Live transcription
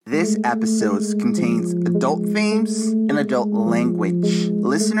This episode contains adult themes and adult language.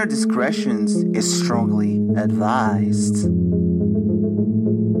 Listener discretion is strongly advised.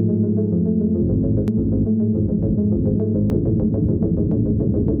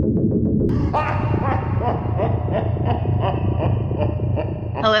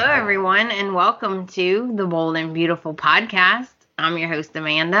 Hello, everyone, and welcome to the Bold and Beautiful podcast. I'm your host,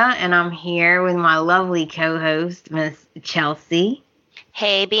 Amanda, and I'm here with my lovely co-host, Miss Chelsea.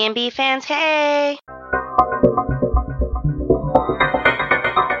 Hey, B&B fans, hey!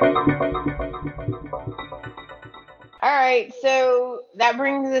 All right, so that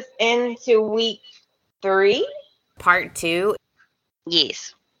brings us into week 3, part 2.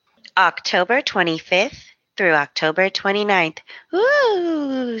 Yes. October 25th through October 29th.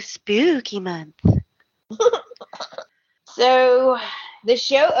 Ooh, spooky month. So the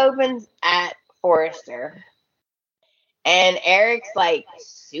show opens at Forrester, and Eric's like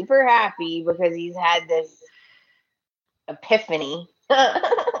super happy because he's had this epiphany. I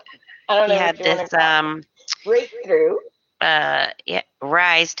don't know. He had this breakthrough.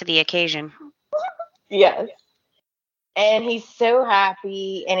 Rise to the occasion. Yes. And he's so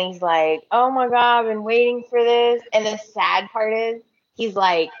happy, and he's like, oh my God, I've been waiting for this. And the sad part is, he's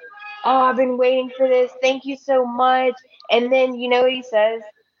like, oh, I've been waiting for this. Thank you so much. And then, you know what he says?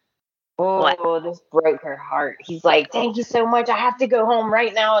 Oh, What? this broke her heart. He's like, thank you so much. I have to go home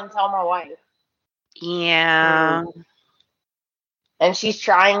right now and tell my wife. Yeah. And she's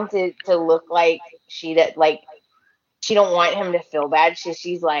trying to look like she don't want him to feel bad.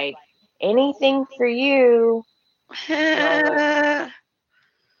 She's like, anything for you. Yeah,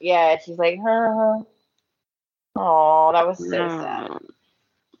 she's like, huh. Oh, that was so sad.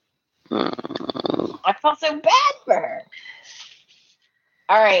 I felt so bad for her.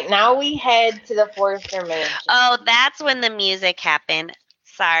 All right, now we head to the Forrester Mansion. Oh, that's when the music happened.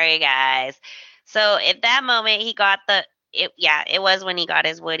 Sorry, guys. So at that moment, it was when he got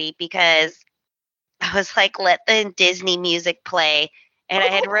his Woody, because I was like, let the Disney music play. And I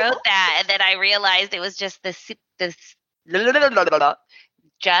had wrote that, and then I realized it was just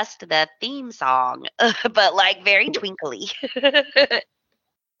just the theme song, but like very twinkly.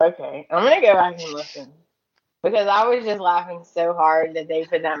 Okay, I'm going to go back and listen. Because I was just laughing so hard that they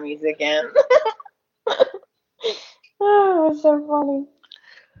put that music in. Oh, it was so funny.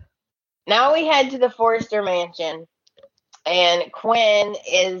 Now we head to the Forrester Mansion. And Quinn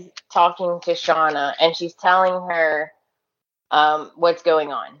is talking to Shauna. And she's telling her what's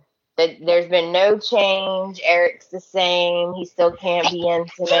going on. That there's been no change. Eric's the same. He still can't be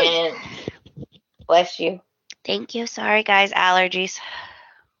intimate. Bless you. Thank you. Sorry, guys. Allergies.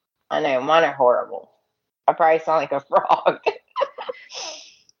 I know. Mine are horrible. I probably sound like a frog.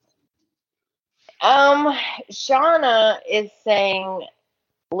 Shauna is saying,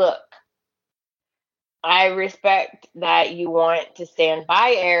 look, I respect that you want to stand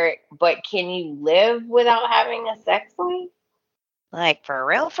by Eric, but can you live without having a sex life? Like, for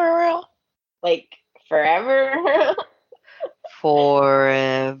real, for real? Like, forever?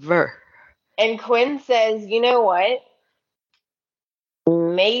 Forever. And Quinn says, you know what?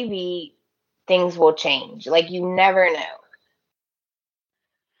 Maybe things will change. Like, you never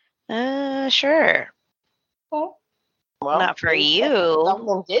know. Sure. Well, not for you.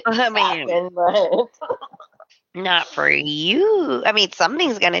 Something did happen, but not for you. I mean,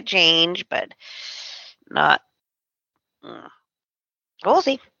 something's gonna change, but not. We'll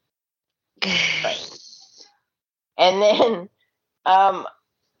see. And then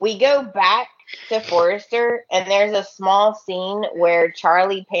we go back to Forrester, and there's a small scene where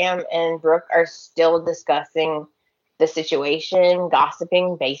Charlie, Pam, and Brooke are still discussing the situation,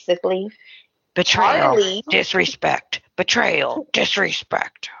 gossiping, basically. Betrayal, disrespect. Betrayal,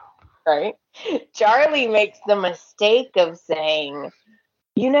 disrespect. Right? Charlie makes the mistake of saying,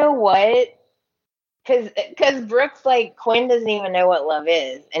 you know what? Because Brooke's like, Quinn doesn't even know what love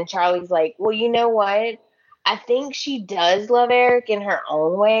is. And Charlie's like, well, you know what? I think she does love Eric in her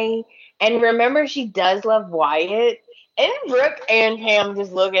own way. And remember, she does love Wyatt. And Brooke and Pam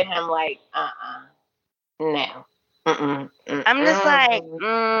just look at him like, no. I'm just like,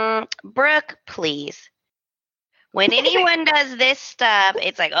 Brooke, please. When anyone does this stuff,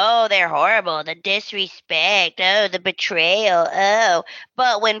 it's like, oh, they're horrible. The disrespect. Oh, the betrayal. Oh.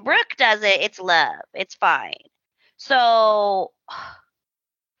 But when Brooke does it, it's love. It's fine. So,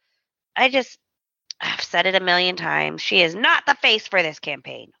 I've said it a million times. She is not the face for this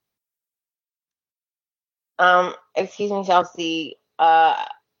campaign. Excuse me, Chelsea.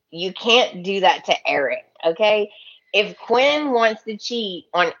 You can't do that to Eric, okay? If Quinn wants to cheat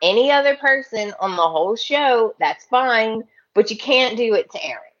on any other person on the whole show, that's fine, but you can't do it to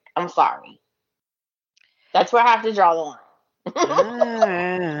Eric. I'm sorry. That's where I have to draw the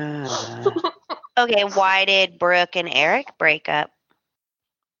line. Okay, why did Brooke and Eric break up?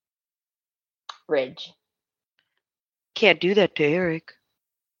 Ridge. Can't do that to Eric.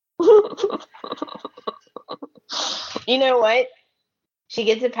 You know what? She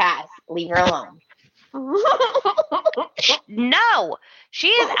gets a pass. Leave her alone. No, she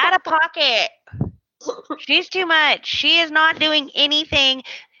is out of pocket. She's too much. She is not doing anything.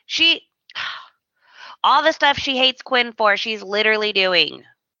 All the stuff she hates Quinn for, she's literally doing.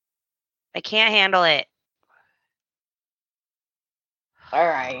 I can't handle it. All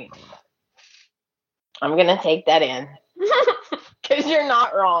right. I'm going to take that in. Because you're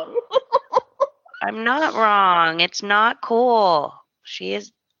not wrong. I'm not wrong. It's not cool. She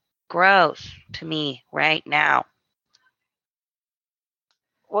is gross to me right now.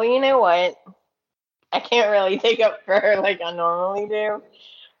 Well, you know what? I can't really take up for her like I normally do.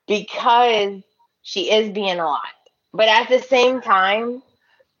 Because she is being a lot. But at the same time,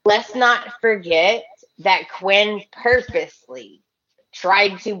 let's not forget that Quinn purposely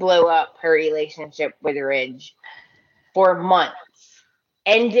tried to blow up her relationship with Ridge for months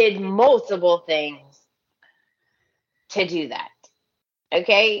and did multiple things to do that.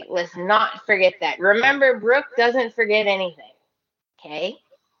 Okay? Let's not forget that. Remember, Brooke doesn't forget anything. Okay?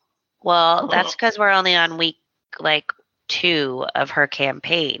 Well, that's because we're only on week, 2 of her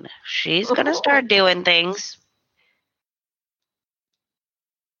campaign. She's going to start doing things.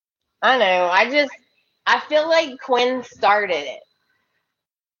 I know. I feel like Quinn started it.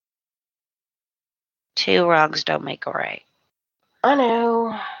 2 wrongs don't make a right. I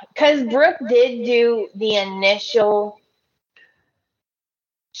know. Because Brooke did do the initial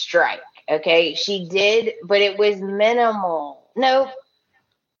strike. Okay? She did, but it was minimal. No.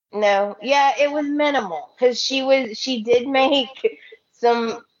 Yeah, it was minimal. Because she did make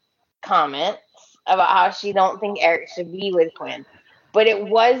some comments about how she don't think Eric should be with Quinn. But it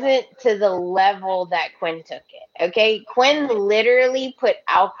wasn't to the level that Quinn took it. Okay? Quinn literally put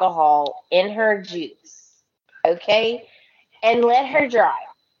alcohol in her juice. Okay? And let her drive.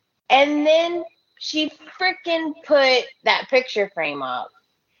 And then she freaking put that picture frame up.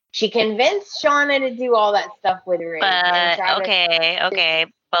 She convinced Shauna to do all that stuff with her. But, okay.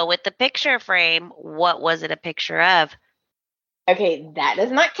 But with the picture frame, what was it a picture of? Okay, that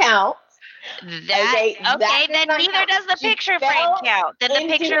does not count. Then neither does the picture frame count. Then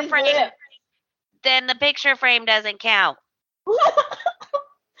the picture frame doesn't count.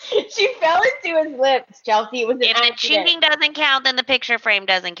 She fell into his lips, Chelsea. It was an accident. If the cheating doesn't count, then the picture frame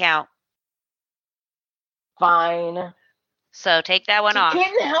doesn't count. Fine. So take that one off. She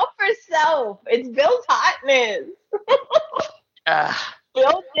couldn't help herself. It's Bill's hotness.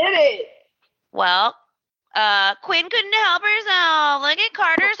 Bill did it. Well, Quinn couldn't help herself. Look at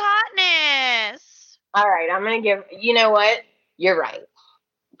Carter's hotness. All right, I'm going to give... You know what? You're right.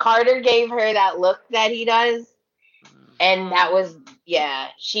 Carter gave her that look that he does. And that was... Yeah,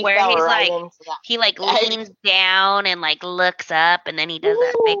 she where fell he's right like, into that. He leans down and looks up, and then he does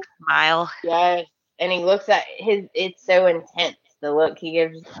that big smile. Yes, and he looks at his... It's so intense, the look he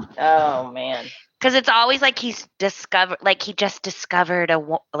gives. Oh, man. Because it's always like he's discovered... he just discovered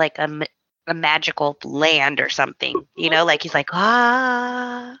a magical land or something. You know, he's like,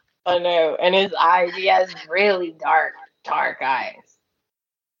 ah. I know. And his eyes, he has really dark eyes.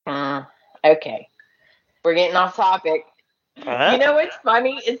 Okay. We're getting off topic. You know what's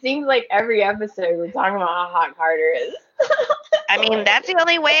funny? It seems like every episode we're talking about how hot Carter is. I mean, that's the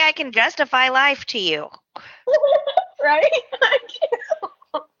only way I can justify life to you. Right?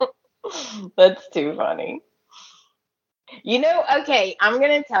 That's too funny. You know, okay, I'm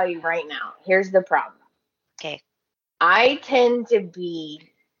going to tell you right now. Here's the problem. Okay. I tend to be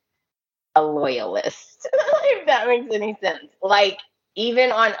a loyalist, if that makes any sense.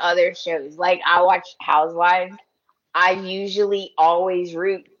 Even on other shows, I watch Housewives, I usually always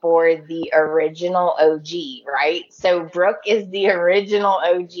root for the original OG, right? So Brooke is the original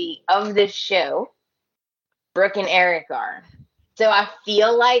OG of this show. Brooke and Eric are. So I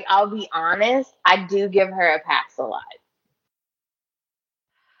feel like, I'll be honest, I do give her a pass a lot.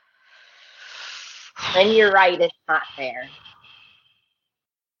 And you're right, it's not fair.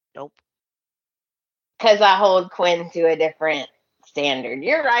 Nope. Because I hold Quinn to a different standard.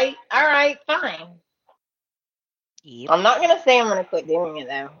 You're right. All right, fine. Yep. I'm not going to say I'm going to quit doing it,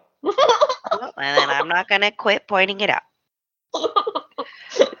 though. And then I'm not going to quit pointing it out.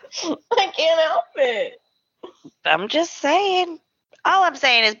 I can't help it. I'm just saying. All I'm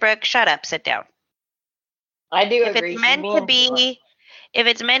saying is, Brooke, shut up, sit down. I do if agree. If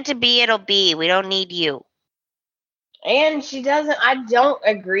it's meant to be, it'll be. We don't need you. And I don't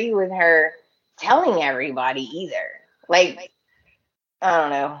agree with her telling everybody either. Like, I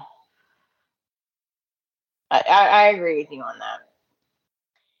don't know. I agree with you on that.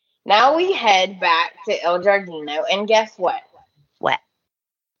 Now we head back to El Giardino, and guess what? What?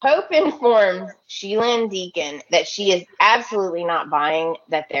 Hope informs Sheila and Deacon that she is absolutely not buying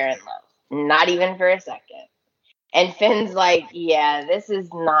that they're in love. Not even for a second. And Finn's like, yeah, this is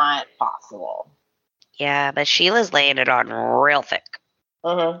not possible. Yeah, but Sheila's laying it on real thick.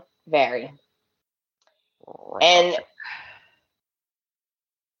 Very. And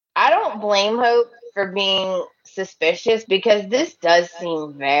I don't blame Hope for being suspicious because this does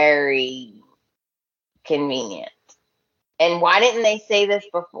seem very convenient. And why didn't they say this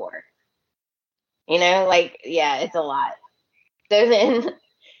before? You know, like, yeah, it's a lot. So then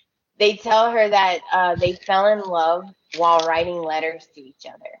they tell her that they fell in love while writing letters to each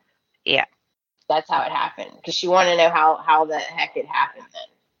other. Yeah. That's how it happened. Because she wanted to know how the heck it happened then.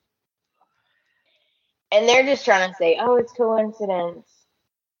 And they're just trying to say, oh, it's coincidence.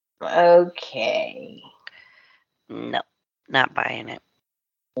 Okay. No, not buying it.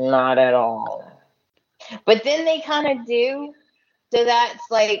 Not at all. But then they kind of do. So that's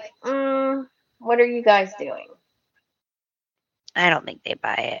like, what are you guys doing? I don't think they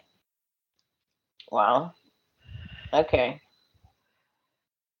buy it. Well, okay.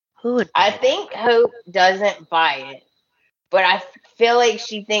 Who would? I think Hope doesn't buy it, but I feel like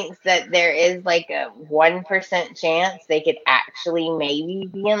she thinks that there is like a 1% chance they could actually maybe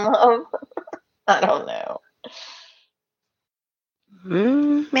be in love. I don't know.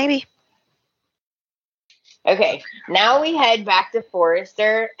 Maybe. Okay, now we head back to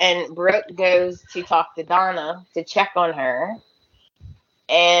Forrester, and Brooke goes to talk to Donna to check on her.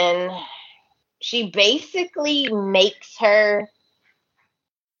 And she basically makes her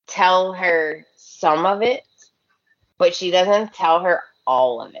tell her some of it, but she doesn't tell her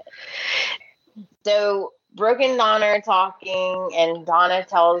all of it. So Brooke and Donna are talking, and Donna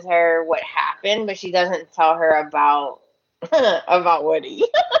tells her what happened, but she doesn't tell her about Woody.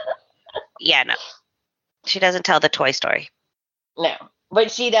 Yeah, no. She doesn't tell the Toy Story. No,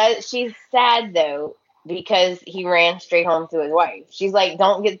 but she does. She's sad though because he ran straight home to his wife. She's like,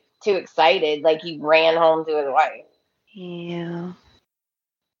 "Don't get too excited." Like he ran home to his wife. Yeah.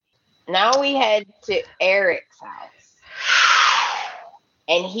 Now we head to Eric's house,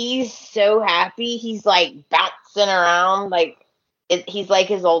 and he's so happy. He's like bouncing around, like he's like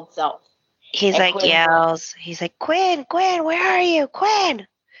his old self. He's And like Quinn yells. He's like, Quinn, where are you, Quinn?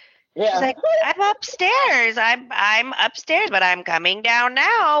 Yeah. She's like, I'm upstairs. I'm upstairs, but I'm coming down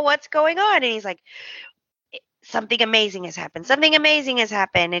now. What's going on? And he's like, something amazing has happened. Something amazing has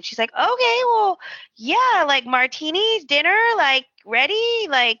happened. And she's like, okay, well, yeah, like martinis, dinner, like ready,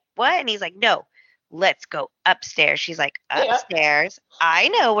 like what? And he's like, no, let's go upstairs. She's like, upstairs? Yeah. I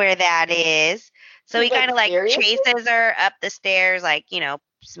know where that is. So he kind of like chases her up the stairs, like, you know,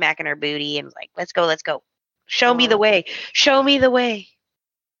 smacking her booty and like, let's go. Show me the way. Show me the way.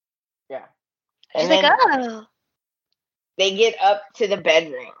 Yeah. And she's like, oh. They get up to the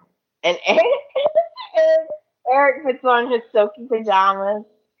bedroom. And Eric puts on his silky pajamas.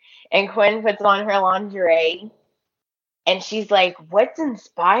 And Quinn puts on her lingerie. And she's like, what's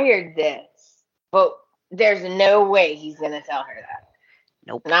inspired this? But there's no way he's going to tell her that.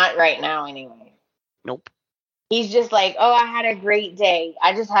 Nope. Not right now, anyway. Nope. He's just like, oh, I had a great day.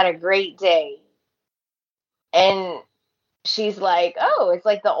 I just had a great day. And she's like, oh, it's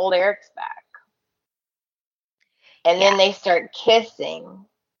like the old Eric's back. And then they start kissing.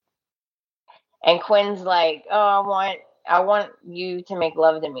 And Quinn's like, oh, I want you to make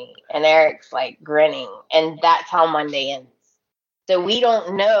love to me. And Eric's like grinning. And that's how Monday ends. So we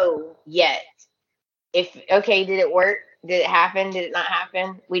don't know yet if, okay, did it work? Did it happen? Did it not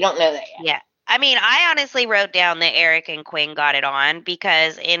happen? We don't know that yet. Yeah. I mean, I honestly wrote down that Eric and Quinn got it on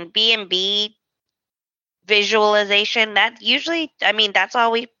because in B&B visualization, that's usually how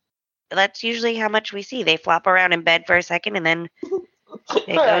much we see. They flop around in bed for a second and then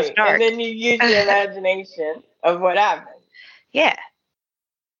it goes dark. And then you use your imagination of what happened. Yeah.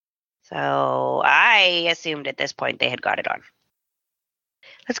 So I assumed at this point they had got it on.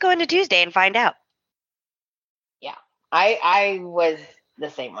 Let's go into Tuesday and find out. Yeah. I was the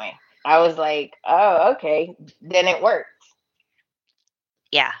same way. I was like, oh, okay. Then it worked.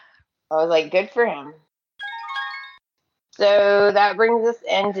 Yeah. I was like, good for him. So that brings us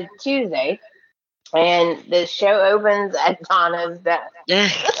into Tuesday. And the show opens at Donna's desk.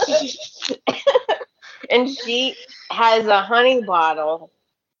 And she has a honey bottle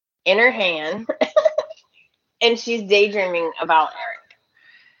in her hand. And she's daydreaming about Eric.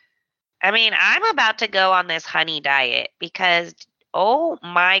 I mean, I'm about to go on this honey diet because, oh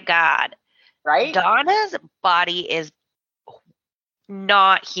my God, Right? Donna's body is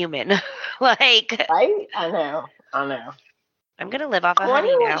not human. Like, Right? I know. I'm going to live off I of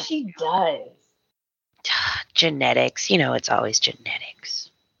wonder honey what now. she does. Genetics. You know, it's always genetics.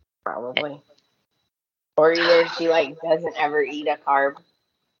 Probably. Or either she like doesn't ever eat a carb.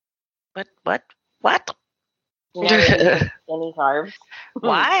 What? She never eats any carbs.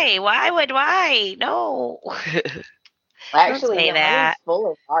 Why? Why? No. Actually, say the that. honey's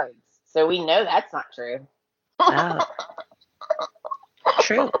full of carbs. So we know that's not true. Oh.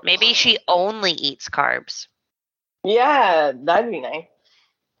 True. Maybe she only eats carbs. Yeah, that'd be nice.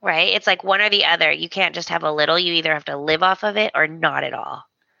 Right? It's like one or the other. You can't just have a little. You either have to live off of it or not at all.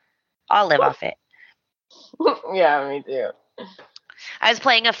 I'll live off it. Yeah, me too. I was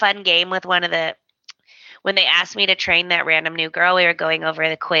playing a fun game with when they asked me to train that random new girl, we were going over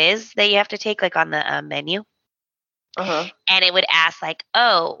the quiz that you have to take like on the menu. Uh-huh. And it would ask like,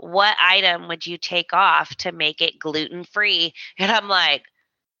 oh, what item would you take off to make it gluten-free? And I'm like,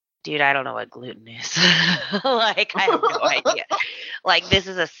 dude, I don't know what gluten is. Like, I have no idea. Like, this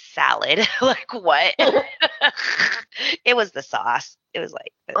is a salad. Like, what? It was the sauce. It was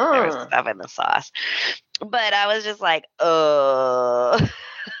like, there was stuff in the sauce. But I was just like, Like,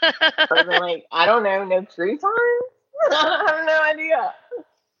 I don't know, no croutons? I have no idea.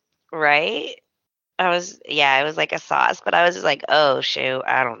 Right? It was like a sauce, but I was just like, oh, shoot,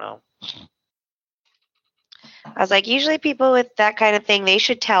 I don't know. I was like, usually people with that kind of thing, they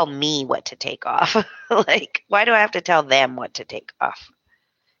should tell me what to take off. Like, why do I have to tell them what to take off?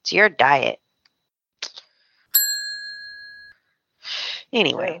 It's your diet.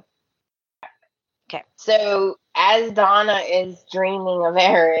 Anyway. Okay. So, as Donna is dreaming of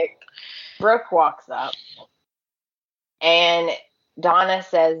Eric, Brooke walks up. And Donna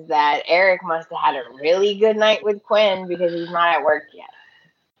says that Eric must have had a really good night with Quinn because he's not at work yet.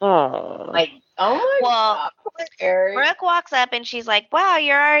 Oh. Like, oh my God, poor Eric. Brooke walks up and she's like, wow,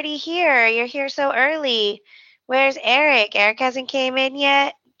 you're already here. You're here so early. Where's Eric? Eric hasn't came in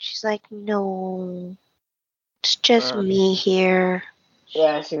yet? She's like, no. It's just me here.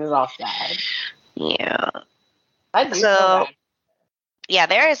 Yeah, she was all sad. Yeah. I do feel bad.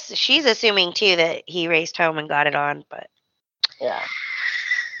 Yeah, she's assuming too that he raced home and got it on, but yeah.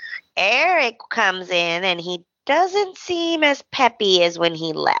 Eric comes in and he doesn't seem as peppy as when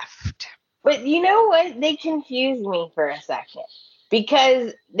he left. But you know what? They confused me for a second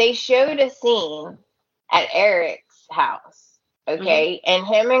because they showed a scene at Eric's house, okay? Mm-hmm. And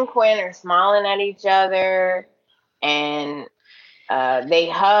him and Quinn are smiling at each other and they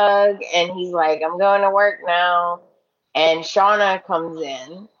hug and he's like, I'm going to work now. And Shauna comes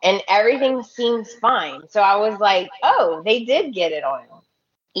in and everything seems fine. So I was like, oh, they did get it on.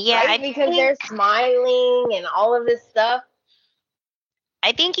 Yeah. Right? Because they're smiling and all of this stuff.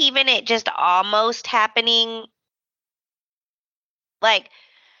 I think even it just almost happening, like,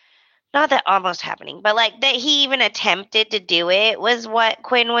 not that almost happening, but like that he even attempted to do it was what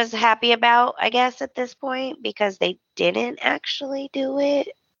Quinn was happy about, I guess, at this point, because they didn't actually do it.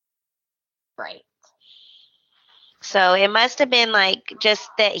 Right. So it must have been like just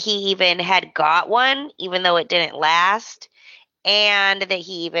that he even had got one, even though it didn't last, and that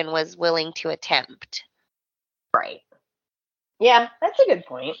he even was willing to attempt. Right. Yeah, that's a good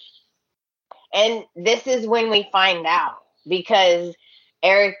point. And this is when we find out because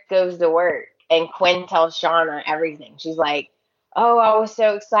Eric goes to work and Quinn tells Shauna everything. She's like, oh, I was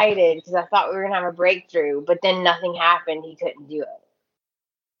so excited because I thought we were going to have a breakthrough, but then nothing happened. He couldn't do it.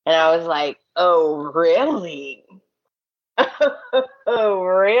 And I was like, oh, really? Oh,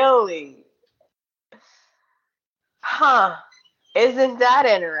 really? Huh. Isn't that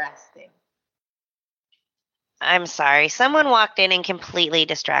interesting? I'm sorry. Someone walked in and completely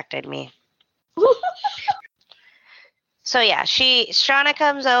distracted me. So yeah, Shauna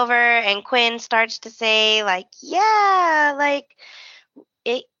comes over and Quinn starts to say like, yeah, like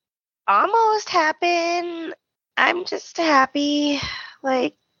it almost happened. I'm just happy.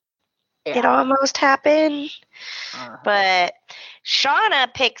 Like it almost happened. But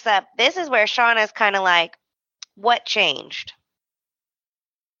Shauna picks up. This is where Shauna's kind of like, what changed?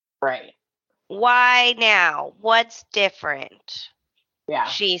 Right. Why now? What's different? Yeah.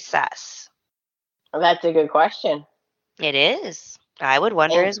 She's sus. Well, that's a good question. It is. I would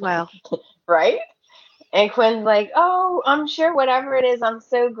wonder as well. Right? And Quinn's like, oh, I'm sure whatever it is, I'm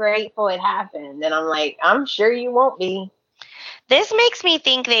so grateful it happened. And I'm like, I'm sure you won't be. This makes me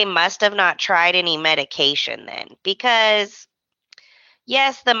think they must have not tried any medication then. Because,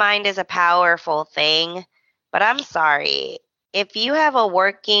 yes, the mind is a powerful thing. But I'm sorry. if you have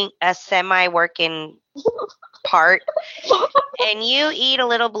a semi-working part and you eat a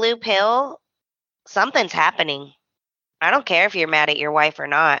little blue pill, something's happening. I don't care if you're mad at your wife or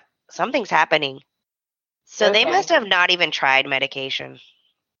not. Something's happening. So they must have not even tried medication.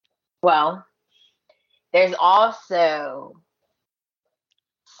 Well, there's also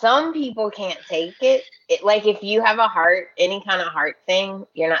some people can't take it. Like if you have any kind of heart thing,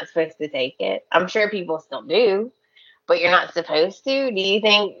 you're not supposed to take it. I'm sure people still do, but you're not supposed to. Do you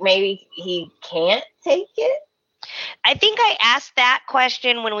think maybe he can't take it? I think I asked that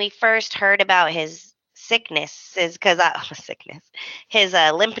question when we first heard about his sickness, his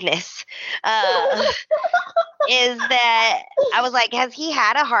limpness. Is that I was like, has he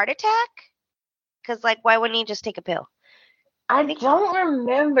had a heart attack? Because like, why wouldn't he just take a pill? I don't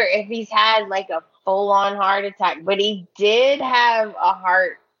remember if he's had like a full-on heart attack, but he did have a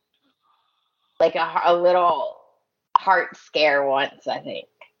heart, like a little heart scare once, I think.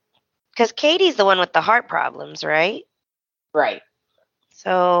 Because Katie's the one with the heart problems, right? Right.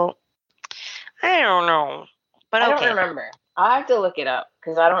 So, I don't know. But okay. I don't remember. I'll have to look it up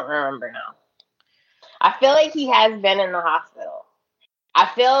because I don't remember now. I feel like he has been in the hospital. I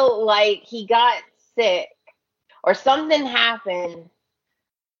feel like he got sick or something happened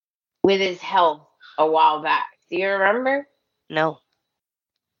with his health a while back. Do you remember? No.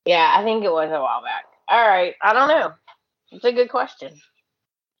 Yeah, I think it was a while back. All right. I don't know. It's a good question.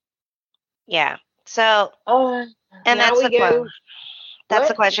 Yeah. So, and that's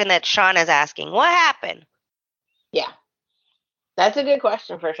the question that Sean is asking. What happened? Yeah. That's a good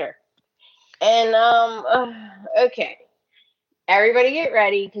question for sure. And, okay. Everybody get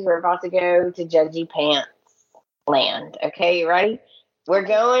ready because we're about to go to Judgy Pants land. Okay, you ready? We're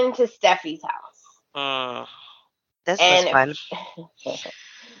going to Steffi's house. This was fun.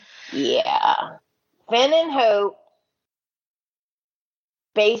 Yeah. Finn and Hope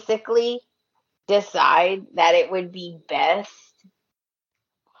basically decide that it would be best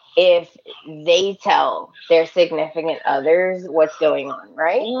if they tell their significant others what's going on,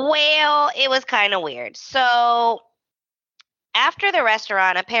 right? Well, it was kind of weird. So, after the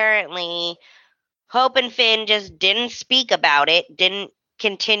restaurant, apparently, Hope and Finn just didn't speak about it, didn't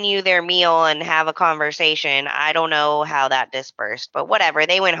continue their meal and have a conversation. I don't know how that dispersed, but whatever.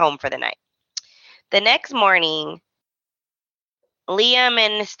 They went home for the night. The next morning, Liam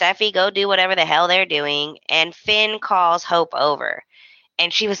and Steffi go do whatever the hell they're doing, and Finn calls Hope over.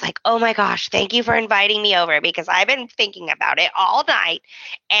 And she was like, oh my gosh, thank you for inviting me over because I've been thinking about it all night.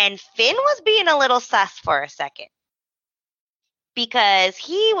 And Finn was being a little sus for a second because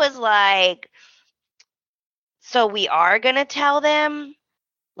he was like, so we are going to tell them?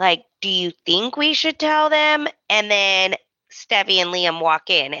 Like, do you think we should tell them? And then Steffi and Liam walk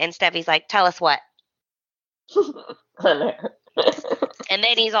in, and Steffi's like, tell us what? And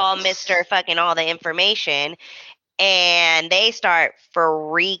then he's all Mr. fucking all the information, and they start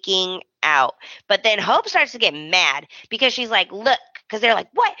freaking out. But then Hope starts to get mad because she's like, look, because they're like,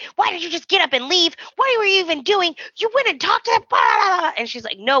 what? Why did you just get up and leave? What were you even doing? You went and talked to them. Blah, blah, blah. And she's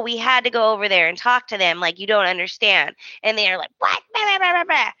like, no, we had to go over there and talk to them. Like, you don't understand. And they're like, what? Blah, blah, blah,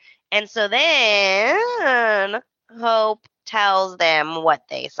 blah. And so then Hope tells them what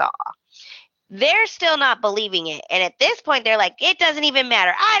they saw. They're still not believing it. And at this point, they're like, it doesn't even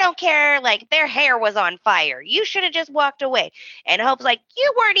matter. I don't care. Like, their hair was on fire. You should have just walked away. And Hope's like,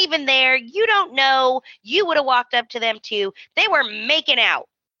 you weren't even there. You don't know. You would have walked up to them too. They were making out.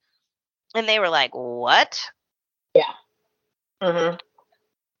 And they were like, what? Yeah. Mm-hmm.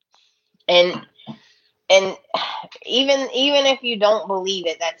 And even if you don't believe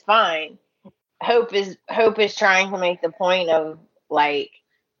it, that's fine. Hope is trying to make the point of like,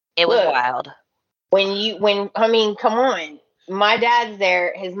 it was wild. Come on. My dad's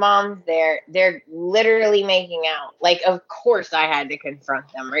there, his mom's there. They're literally making out. Like, of course I had to confront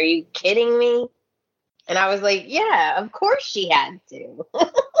them. Are you kidding me? And I was like, yeah, of course she had to.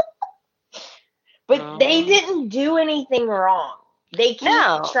 But they didn't do anything wrong. They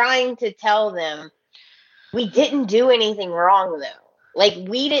keep trying to tell them, we didn't do anything wrong, though. Like,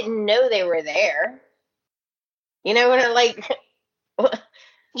 we didn't know they were there. You know what I like?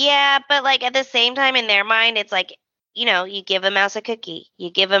 Yeah, but like at the same time in their mind, it's like, you know, you give a mouse a cookie, you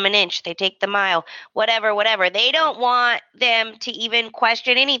give them an inch, they take the mile, whatever. They don't want them to even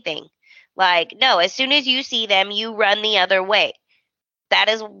question anything. Like, no, as soon as you see them, you run the other way. That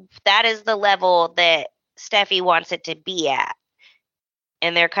is the level that Steffi wants it to be at.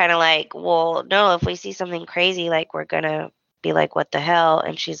 And they're kind of like, well, no, if we see something crazy, like we're going to be like, what the hell?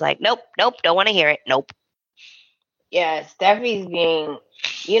 And she's like, nope, don't want to hear it. Nope. Yeah, Steffi's being,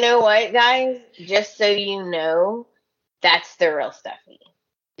 you know what, guys? Just so you know, that's the real Steffi.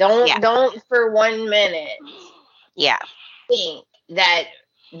 Don't for 1 minute think that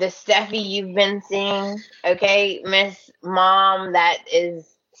the Steffi you've been seeing, okay, Miss Mom, that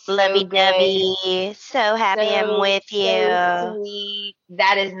is so lovey-dovey, so happy I'm with you. So sweet.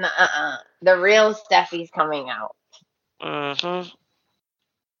 That is not, the real Steffi's coming out. Mm-hmm.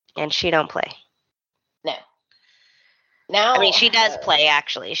 And she don't play. No. Now, I mean, she does play,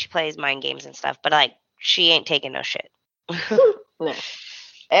 actually. She plays mind games and stuff, but, like, she ain't taking no shit. No.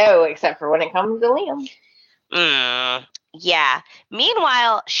 Oh, except for when it comes to Liam. Yeah.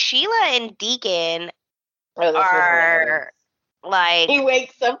 Meanwhile, Sheila and Deacon are, like... He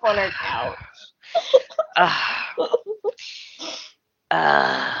wakes up on her couch.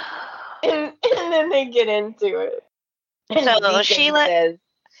 And then they get into it. And so Deacon Sheila says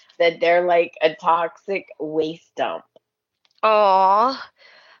that they're like a toxic waste dump. Oh,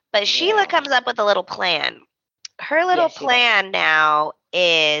 but Sheila comes up with a little plan. Her little plan now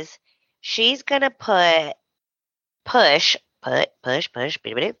is she's gonna push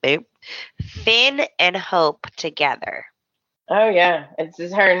Finn and Hope together. Oh yeah, this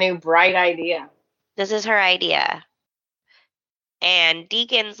is her new bright idea. This is her idea. And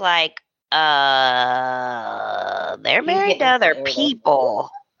Deacon's like, they're married to other people.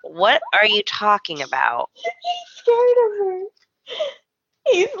 What are you talking about? He's scared of her.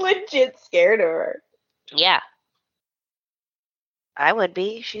 He's legit scared of her. Yeah. I would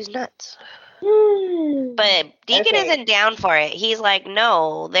be. She's nuts. But Deacon isn't down for it. He's like,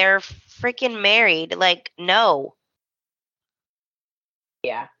 no, they're freaking married. Like, no.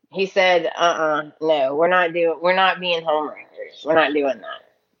 Yeah. He said, no, we're not being homewreckers. We're not doing that.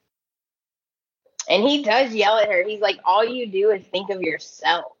 And he does yell at her. He's like, all you do is think of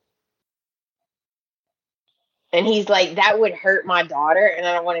yourself. And he's like, that would hurt my daughter, and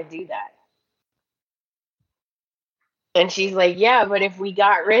I don't want to do that. And she's like, yeah, but if we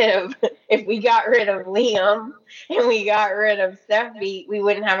got rid of Liam and we got rid of Steffi, we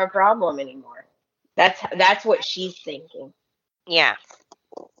wouldn't have a problem anymore. That's what she's thinking. Yeah.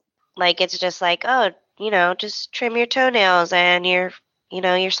 Like, it's just like, oh, just trim your toenails and your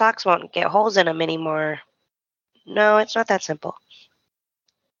socks won't get holes in them anymore. No, it's not that simple.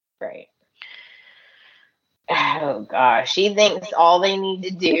 Right. Oh, gosh. She thinks all they need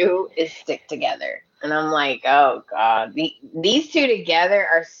to do is stick together. And I'm like, oh, God. These two together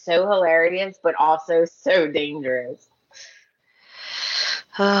are so hilarious, but also so dangerous.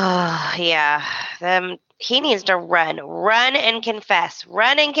 Yeah. He needs to run. Run and confess.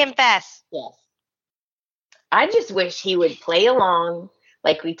 Run and confess. Yes. I just wish he would play along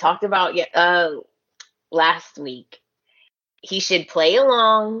like we talked about last week. He should play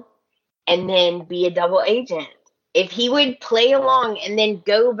along and then be a double agent. If he would play along and then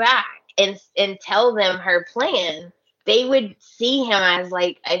go back and tell them her plan, they would see him as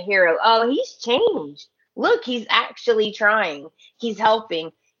like a hero. Oh, he's changed. Look, he's actually trying. He's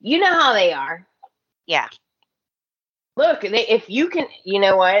helping. You know how they are. Yeah. Look, if you can, you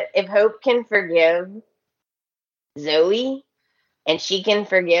know what? If Hope can forgive Zoe and she can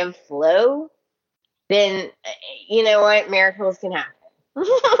forgive Flo, then you know what? Miracles can happen.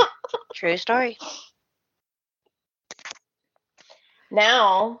 True story.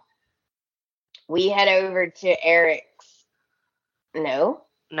 Now we head over to Eric's. Nope,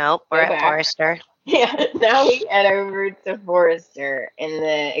 we're at Forrester. Yeah, now we head over to Forrester in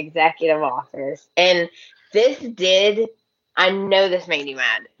the executive office. And I know this made you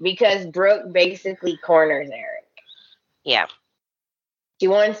mad, because Brooke basically corners Eric. Yeah. She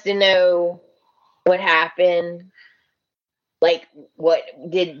wants to know what happened. Like, what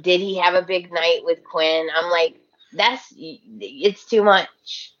did he have a big night with Quinn? I'm like, it's too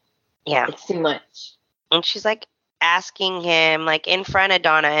much. Yeah. It's too much. And she's like asking him, like, in front of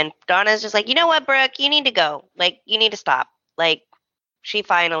Donna, and Donna's just like, you know what, Brooke, you need to go. Like, you need to stop. Like, she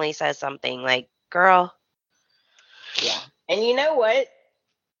finally says something like, girl. Yeah. And you know what?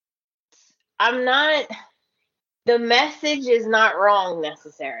 The message is not wrong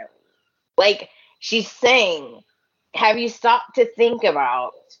necessarily. Like, she's saying, have you stopped to think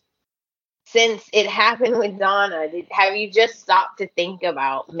about, since it happened with Donna, have you just stopped to think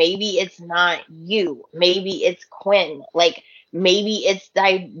about, maybe it's not you, maybe it's Quinn, like, maybe it's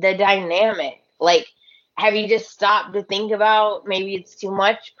the dynamic, like, have you just stopped to think about, maybe it's too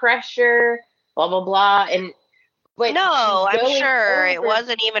much pressure, blah, blah, blah, but no, I'm sure it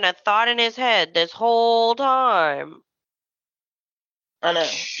wasn't even a thought in his head this whole time. I know.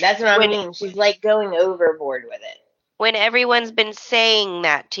 That's what I mean. She's like going overboard with it. When everyone's been saying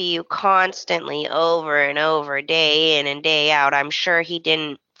that to you constantly over and over, day in and day out, I'm sure he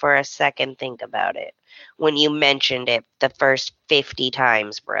didn't for a second think about it. when you mentioned it the first 50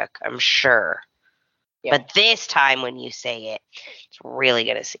 times, Brooke. I'm sure. Yeah. But this time when you say it, it's really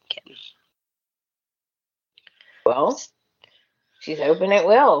going to sink in. Well, she's hoping it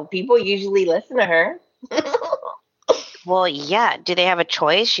will. People usually listen to her. Well, yeah. Do they have a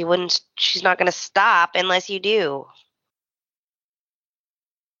choice? She's not going to stop unless you do.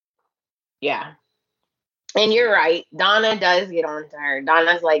 Yeah. And you're right. Donna does get on to her.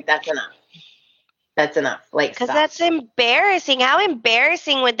 Donna's like, that's enough. That's enough. Like, because that's embarrassing. How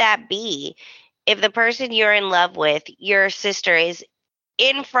embarrassing would that be if the person you're in love with, your sister, is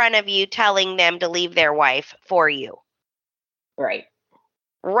in front of you telling them to leave their wife for you? Right.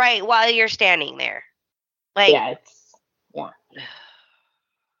 Right, while you're standing there. Like,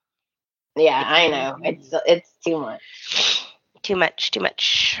 yeah, I know. It's too much. Too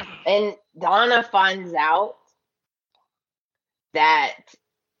much. And Donna finds out that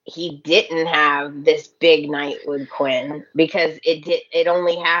he didn't have this big night with Quinn because it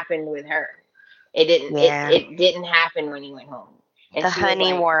only happened with her. It didn't happen when he went home. And the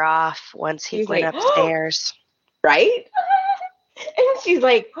honey wore off once he went upstairs. Right? And she's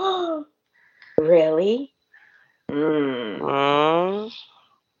like, oh, really? Mm.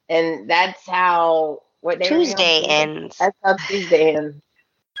 And that's how Tuesday ends. That's how Tuesday ends.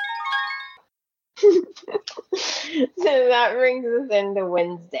 So that brings us into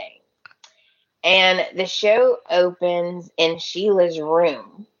Wednesday. And the show opens in Sheila's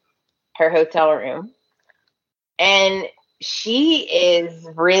room, her hotel room. And she is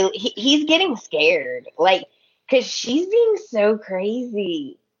really, he's getting scared. Like, because she's being so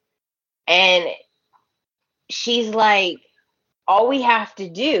crazy. And she's like, all we have to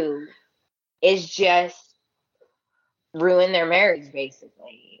do is just ruin their marriage,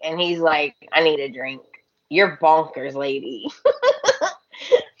 basically. And he's like, I need a drink. You're bonkers, lady.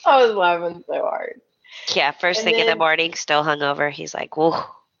 I was laughing so hard. Yeah, first thing in the morning, still hungover. He's like, whoa.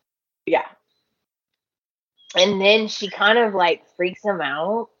 Yeah. And then she kind of like freaks him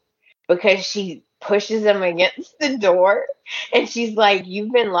out because she pushes him against the door. And she's like,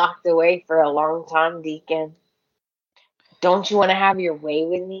 you've been locked away for a long time, Deacon. Don't you want to have your way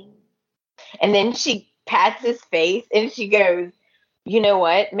with me? And then she pats his face and she goes, you know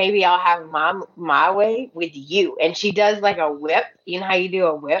what? Maybe I'll have my way with you. And she does like a whip. You know how you do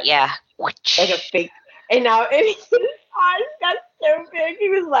a whip? Yeah. Like a fake. And now and his eyes got so big. He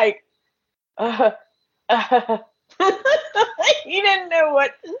was like, he didn't know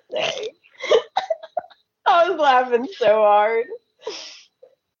what to say. I was laughing so hard.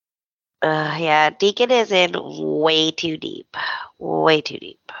 Yeah, Deacon is in way too deep. Way too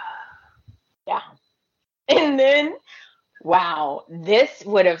deep. Yeah. And then, wow, this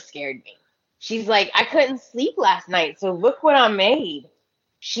would have scared me. She's like, I couldn't sleep last night, so look what I made.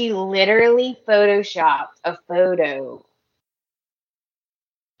 She literally photoshopped a photo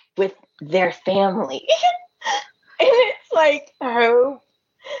with their family. And it's like Hope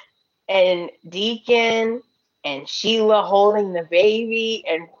and Deacon and Sheila holding the baby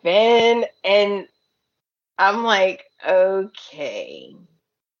and Finn. And I'm like, okay.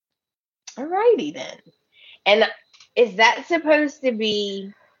 Alrighty then. And is that supposed to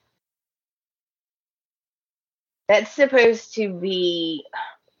be... That's supposed to be...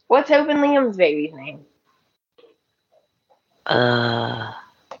 What's Hope and Liam's baby's name? Oh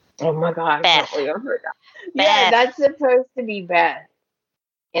my gosh. Beth. Liam forgot. Yeah, that's supposed to be Beth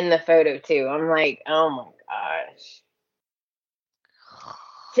in the photo too. I'm like, oh my gosh.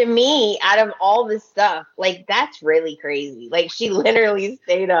 To me, out of all this stuff, like, that's really crazy. Like, she literally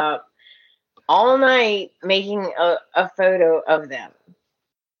stayed up all night making a photo of them.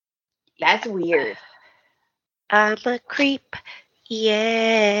 That's weird. I'm a creep.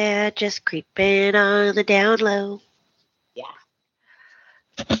 Yeah, just creeping on the down low. Yeah.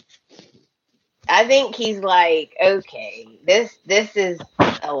 I think he's like, okay, this is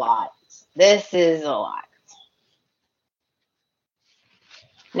a lot. This is a lot.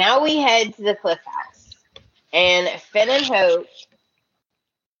 Now we head to the Cliff House. And Finn and Hope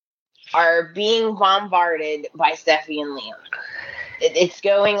are being bombarded by Steffi and Liam. It's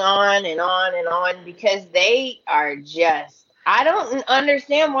going on and on and on because they are just... I don't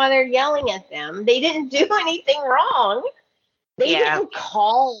understand why they're yelling at them. They didn't do anything wrong. They didn't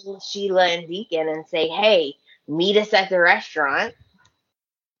call Sheila and Deacon and say, hey, meet us at the restaurant.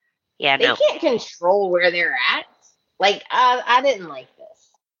 Yeah, they can't control where they're at. Like, I didn't like this.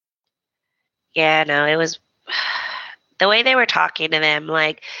 Yeah, no, it was... The way they were talking to them,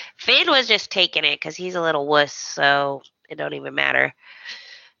 like, Finn was just taking it because he's a little wuss, so it don't even matter.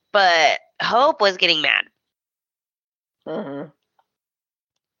 But Hope was getting mad. Mm-hmm.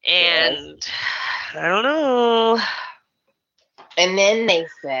 And I don't know. And then they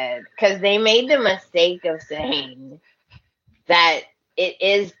said, because they made the mistake of saying that it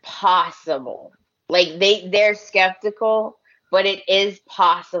is possible. Like they're skeptical, but it is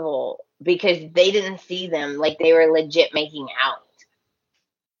possible because they didn't see them. Like they were legit making out.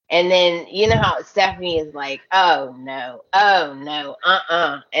 And then you know how Stephanie is like, oh no, and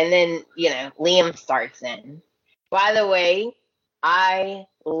then Liam starts in. By the way, I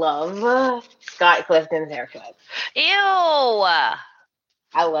love Scott Clifton's haircut. Ew. I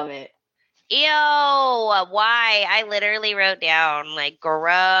love it. Ew. Why? I literally wrote down like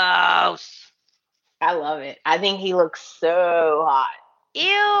gross. I love it. I think he looks so hot.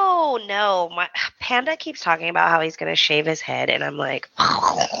 Ew. No, my Panda keeps talking about how he's gonna shave his head, and I'm like,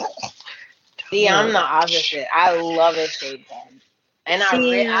 see, I'm the opposite. I love his shaved head. And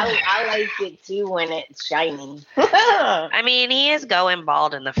I like it too when it's shiny. I mean, he is going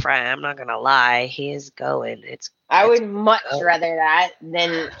bald in the front. I'm not gonna lie, he is going. I would much rather that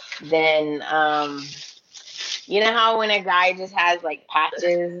than you know how when a guy just has like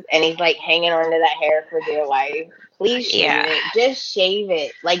patches and he's like hanging onto that hair for dear life. Please shave it. Just shave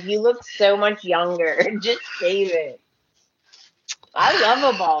it. Like you look so much younger. Just shave it. I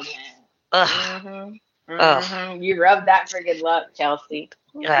love a bald man. Ugh. Mm-hmm. Mm-hmm. Ugh. You rub that for good luck, Chelsea.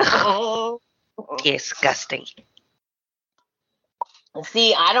 Disgusting.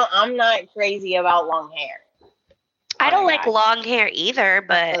 See, I'm not crazy about long hair. I don't like long hair either,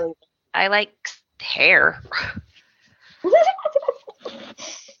 but I like hair.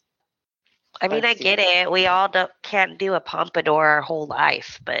 I mean, I get it. We all can't do a pompadour our whole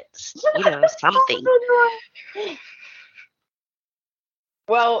life, but something.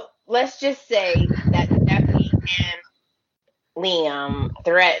 Well, let's just say that Stephanie and Liam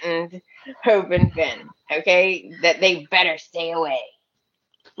threatened Hope and Finn, okay? That they better stay away.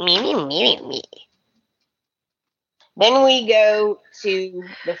 Me. Then we go to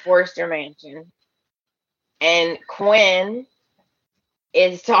the Forrester mansion, and Quinn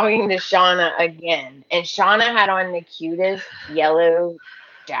is talking to Shauna again. And Shauna had on the cutest yellow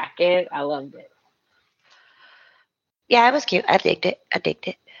jacket. I loved it. Yeah, it was cute. I digged it.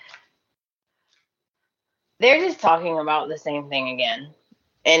 They're just talking about the same thing again.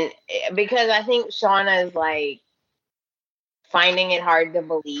 And because I think Shauna is like finding it hard to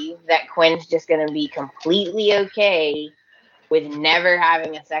believe that Quinn's just going to be completely okay with never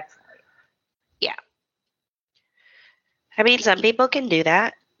having a sex life. Yeah. I mean, some people can do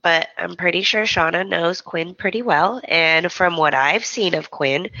that, but I'm pretty sure Shauna knows Quinn pretty well. And from what I've seen of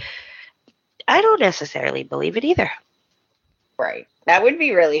Quinn, I don't necessarily believe it either. Right. That would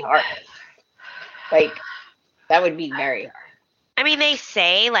be really hard. Like, that would be very hard. I mean, they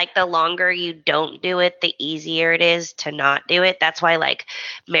say, like, the longer you don't do it, the easier it is to not do it. That's why, like,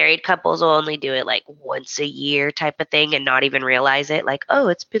 married couples will only do it, like, once a year type of thing and not even realize it. Like, oh,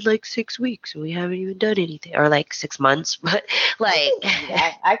 it's been, like, 6 weeks and we haven't even done anything. Or, like, 6 months. But, like...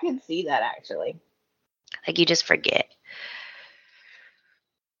 I can see that, actually. Like, you just forget.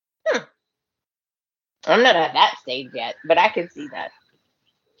 I'm not at that stage yet, but I can see that.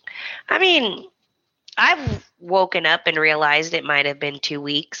 I mean... I've woken up and realized it might have been 2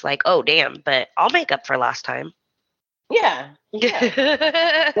 weeks. Like, oh, damn, but I'll make up for last time. Yeah.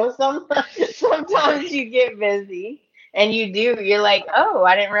 So sometimes you get busy and you're like, oh,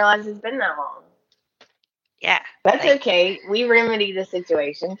 I didn't realize it's been that long. Yeah. That's okay. We remedy the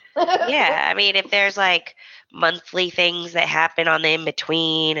situation. Yeah. I mean, if there's like monthly things that happen on the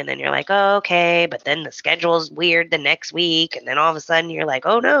in-between and then you're like, oh, okay, but then the schedule's weird the next week and then all of a sudden you're like,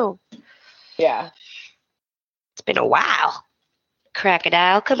 oh, no. Yeah. It's been a while.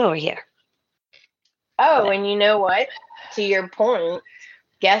 Crocodile, come over here. Oh, and you know what? To your point,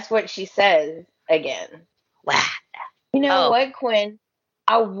 guess what she says again? What? You know what, Quinn?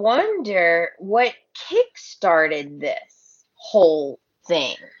 I wonder what kick-started this whole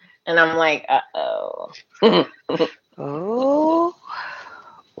thing. And I'm like, uh-oh.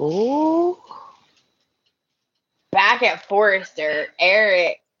 Oh. Back at Forrester,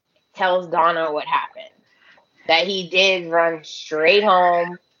 Eric tells Donna what happened. That he did run straight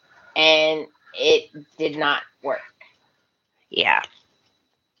home and it did not work. Yeah.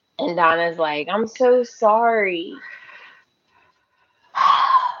 And Donna's like, I'm so sorry.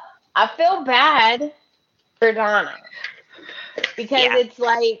 I feel bad for Donna. Because it's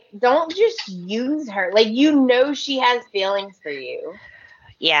like, don't just use her. Like, you know she has feelings for you.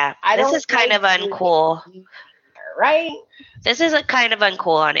 Yeah. This is kind of uncool. Right? This is kind of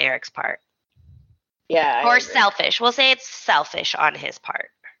uncool on Eric's part. Yeah. Or selfish. We'll say it's selfish on his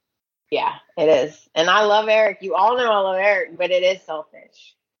part. Yeah, it is. And I love Eric. You all know I love Eric, but it is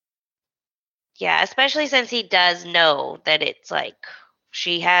selfish. Yeah, especially since he does know that it's like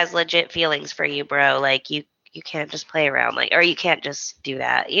she has legit feelings for you, bro. Like you can't just play around or you can't just do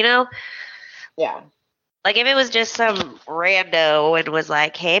that, you know? Yeah. Like if it was just some rando and was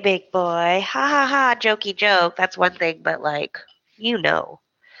like, "Hey, big boy, ha ha ha, jokey joke," that's one thing. But like, you know.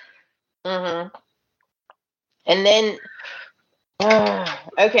 Mhm. And then,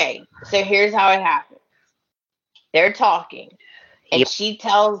 okay, so here's how it happens. They're talking, and Yep. she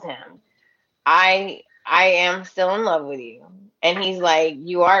tells him, I am still in love with you. And he's like,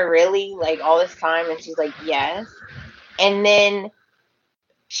 you are really? Like all this time? And she's like, yes. And then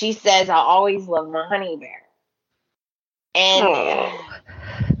she says, I'll always love my honey bear. And Oh.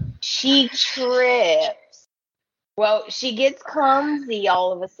 she trips. Well, she gets clumsy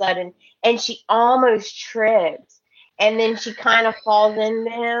all of a sudden, and she almost trips. And then she kind of falls into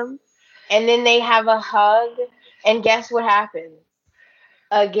him. And then they have a hug. And guess what happens?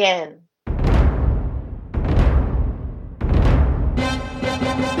 Again.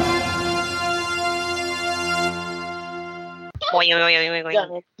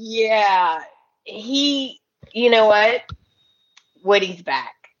 Yeah. You know what? Woody's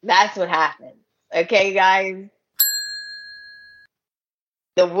back. That's what happened. Okay, guys?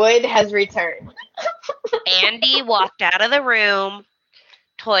 The wood has returned. Andy walked out of the room.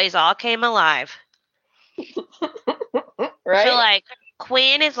 Toys all came alive. Right? So like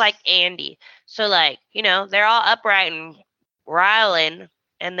Quinn is like Andy. So like, they're all upright and riling,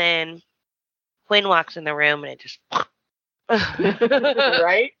 and then Quinn walks in the room and it just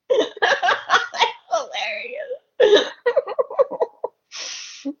right? Hilarious.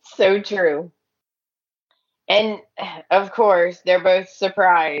 So true. And of course, they're both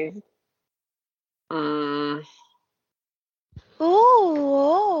surprised. Ooh.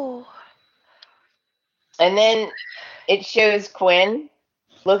 And then it shows Quinn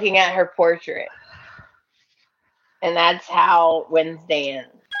looking at her portrait. And that's how Wednesday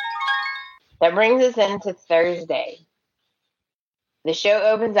ends. That brings us into Thursday. The show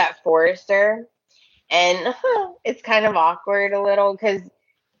opens at Forrester, and it's kind of awkward a little because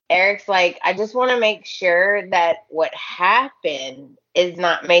Eric's like, I just want to make sure that what happened is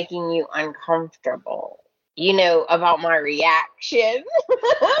not making you uncomfortable, about my reaction.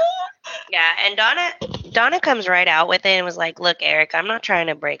 Yeah, and Donna comes right out with it and was like, "Look, Eric, I'm not trying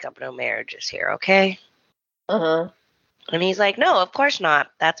to break up no marriages here, okay?" Uh-huh. And he's like, "No, of course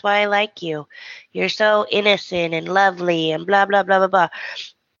not. That's why I like you. You're so innocent and lovely and blah, blah, blah, blah, blah.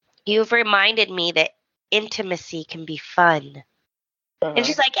 You've reminded me that intimacy can be fun." Uh-huh. And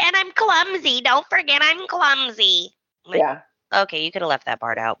she's like, "And I'm clumsy. Don't forget I'm clumsy." Like, yeah. Okay, you could have left that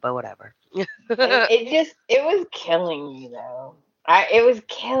part out, but whatever. It was killing me, though. It was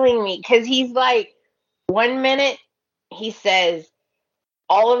killing me because he's like, 1 minute he says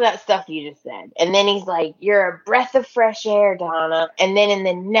all of that stuff you just said, and then he's like, you're a breath of fresh air, Donna. And then in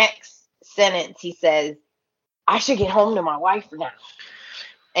the next sentence he says, I should get home to my wife now.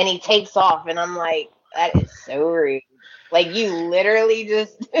 And he takes off, and I'm like, that is so rude. Like you literally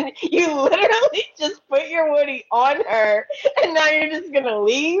just put your Woody on her, and now you're just gonna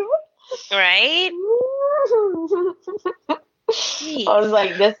leave, right? I was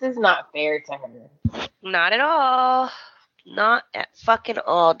like, this is not fair to her. Not at all. Not at fucking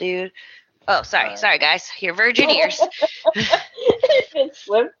all, dude. Oh, sorry, guys. Your virgin ears. It just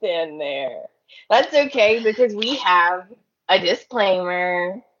slipped in there. That's okay because we have a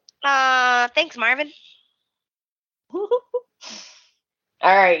disclaimer. Thanks, Marvin. All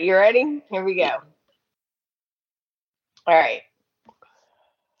right, you ready? Here we go. All right.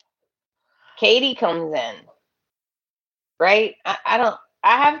 Katie comes in. Right? I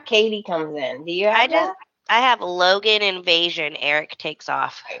have Katie comes in. Do you have that? I have Logan Invasion. Eric takes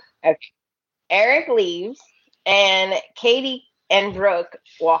off. Okay. Eric leaves, and Katie and Brooke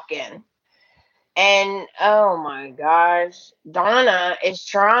walk in. And oh my gosh, Donna is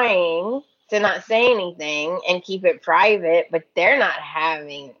trying to not say anything and keep it private, but they're not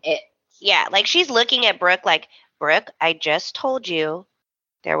having it. Yeah, like she's looking at Brooke like, Brooke, I just told you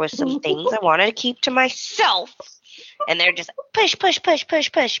there was some things I wanted to keep to myself. And they're just push.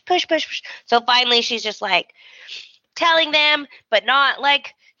 So finally she's just like telling them, but not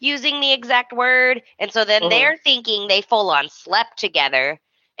like using the exact word. And so then they're thinking they full on slept together.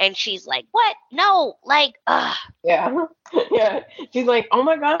 And she's like, what? No, like, ugh. Yeah. Yeah. She's like, oh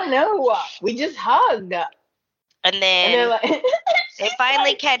my God, no. We just hugged. And then like, they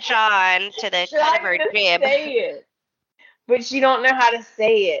finally catch on to the cut of her jib. Say it. But she don't know how to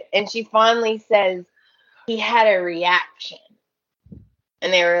say it. And she finally says, he had a reaction.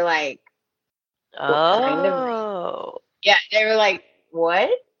 And they were like, oh. Yeah, they were like, what?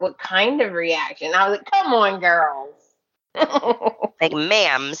 what kind of reaction? I was like, come on, girls. Like,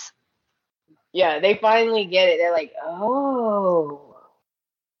 ma'ams. Yeah, they finally get it. They're like, oh.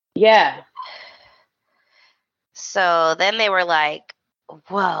 Yeah. So then they were like,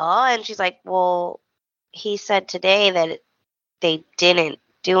 well, and she's like, well, he said today that they didn't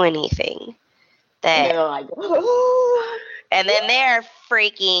do anything. And That, they're like, and then they're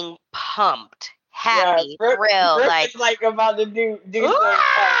freaking pumped, happy, Brooke thrilled, like, is like about to do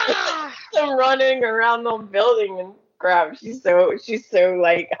some running around the building and crap. She's so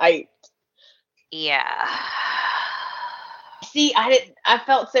like hyped. yeah. See, I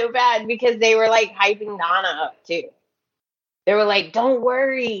felt so bad because they were like hyping Donna up too. They were like, don't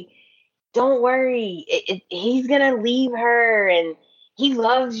worry. He's gonna leave her and he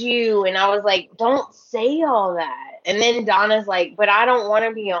loves you. And I was like, don't say all that. And then Donna's like, but I don't want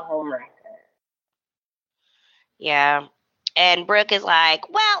to be a homewrecker. Yeah. And Brooke is like,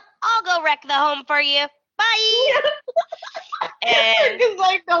 well, I'll go wreck the home for you. Bye. And Brooke is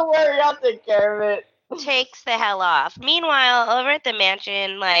like, don't worry, I'll take care of it. Takes the hell off. Meanwhile, over at the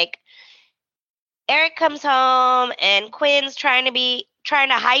mansion, like, Eric comes home and Quinn's trying to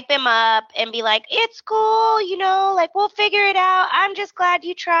hype him up and be like, it's cool, you know, like, we'll figure it out. I'm just glad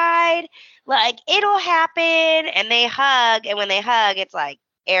you tried. Like, it'll happen. And they hug. And when they hug, it's like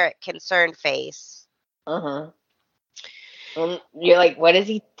Eric concerned face. Uh-huh. You're like, what is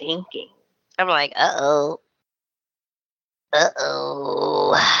he thinking? I'm like, uh-oh.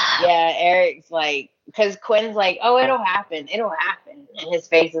 Yeah, Eric's like, because Quinn's like, oh, it'll happen. And his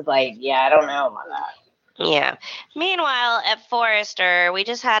face is like, yeah, I don't know about that. Yeah. Meanwhile, at Forrester, we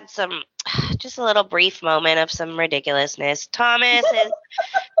just had a little brief moment of some ridiculousness. Thomas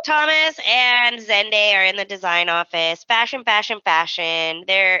and Zende are in the design office. Fashion.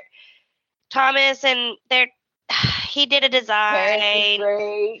 He did a design. Paris is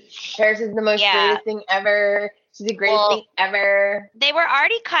great. Paris is the most greatest thing ever. She's the greatest thing ever. They were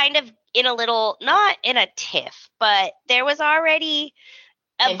already kind of in a little, not in a tiff, but there was already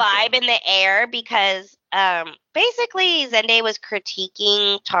a vibe in the air because basically Zende was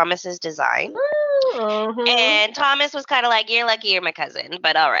critiquing Thomas's design. Mm-hmm. And Thomas was kind of like, you're lucky you're my cousin,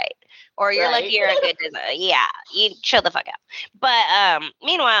 but all right. Or you're lucky you're a good designer. Yeah, you chill the fuck out. But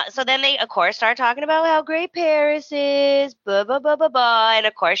meanwhile, so then they, of course, start talking about how great Paris is, blah, blah, blah, blah, blah. And,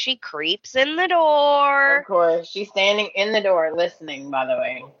 of course, she creeps in the door. Of course. She's standing in the door listening, by the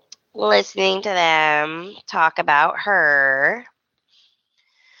way. Listening to them talk about her.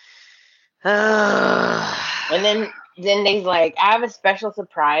 And then Zende's like, I have a special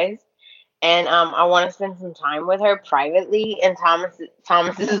surprise. And I want to spend some time with her privately. And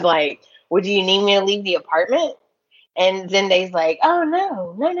Thomas is like, well, do you need me to leave the apartment? And Zende's like, oh,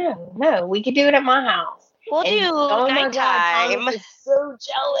 no. We could do it at my house. We'll do nighttime. God, Thomas is so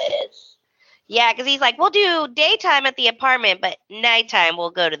jealous. Yeah, because he's like, we'll do daytime at the apartment, but nighttime we'll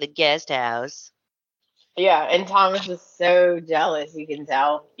go to the guest house. Yeah, and Thomas is so jealous. You can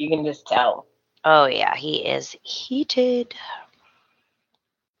tell. You can just tell. Oh, yeah, he is heated.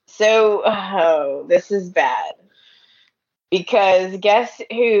 So, this is bad. Because guess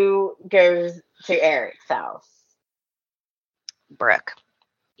who goes to Eric's house? Brooke.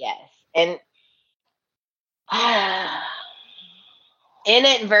 Yes. And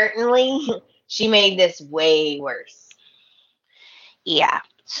inadvertently, she made this way worse. Yeah.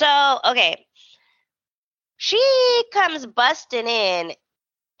 So, okay. She comes busting in,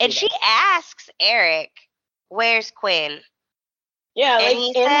 and she asks Eric, where's Quinn? Yeah, and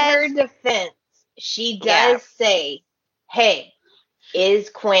like in her defense, she does say, hey, is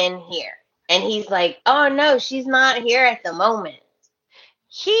Quinn here? And he's like, oh, no, she's not here at the moment.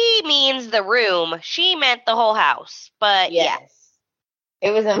 He means the room. She meant the whole house. But, yes.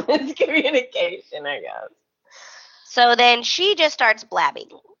 It was a miscommunication, I guess. So then she just starts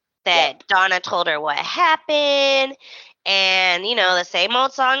blabbing that Donna told her what happened. And, you know, the same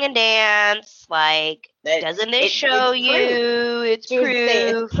old song and dance, like, doesn't this show you? It's proof.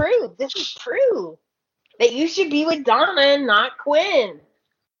 It's proof. This is proof that you should be with Donna and not Quinn.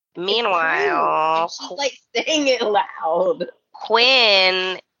 Meanwhile, she's like saying it loud.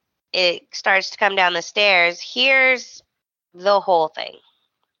 Quinn, it starts to come down the stairs. Here's the whole thing.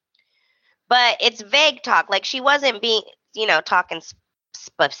 But it's vague talk. Like, she wasn't being, you know, talking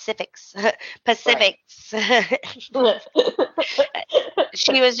specifics. Pacifics.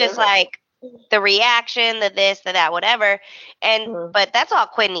 She was just like, the reaction, the this, the that, whatever. And but that's all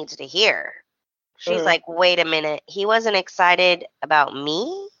Quinn needs to hear. She's like, wait a minute, he wasn't excited about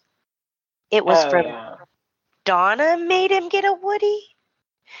me? It was Donna made him get a Woody?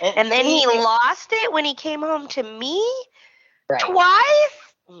 And then he lost it when he came home to me?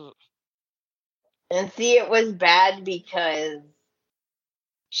 Twice? Mm. And see, it was bad because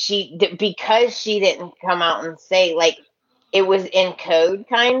she didn't come out and say, like, it was in code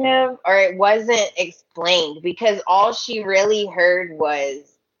kind of, or it wasn't explained, because all she really heard was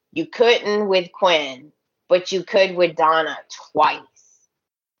you couldn't with Quinn, but you could with Donna twice.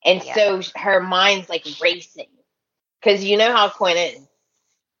 And Yeah. so her mind's like racing, because you know how Quinn is.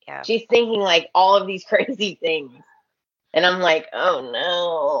 Yeah. She's thinking like all of these crazy things. And I'm like, oh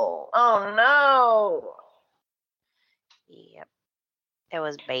no, oh no. Yep. It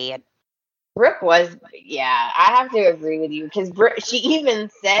was bad. Brooke was, yeah, I have to agree with you, because she even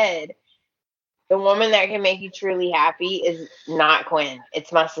said, the woman that can make you truly happy is not Quinn.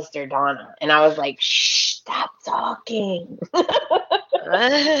 It's my sister Donna. And I was like, shh, stop talking.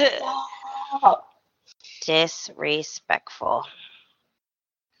 Stop. Disrespectful.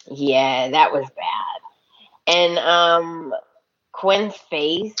 Yeah, that was bad. And Quinn's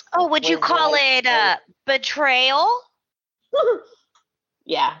face. Oh, would you was call like- it betrayal?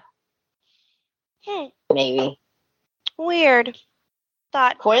 Yeah, maybe. Weird.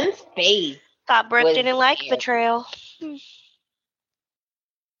 Thought Quinn's face. Brooke was didn't like weird. betrayal.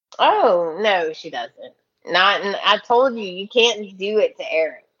 Oh, no, she doesn't. I told you, you can't do it to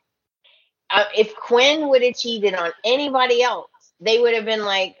Eric. If Quinn would have cheated on anybody else, they would have been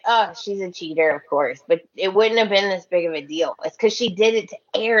like, oh, she's a cheater, of course. But it wouldn't have been this big of a deal. It's because she did it to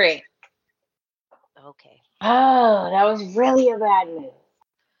Eric. Okay. Oh, that was really a bad move.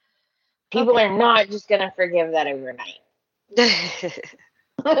 People Okay. are not just going to forgive that overnight.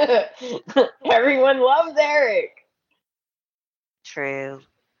 Everyone loves Eric. True.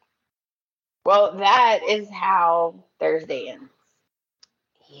 Well, that is how Thursday ends.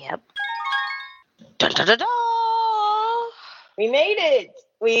 Yep. Dun, dun, dun, dun. We made it.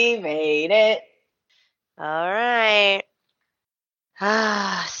 We made it. All right.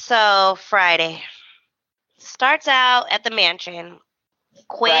 So Friday starts out at the mansion.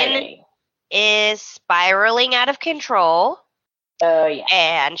 Quinn Friday. is spiraling out of control, Oh, yeah.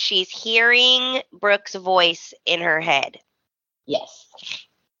 and she's hearing Brooke's voice in her head. Yes.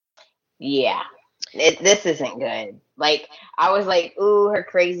 Yeah. This isn't good. Like, I was like, ooh, her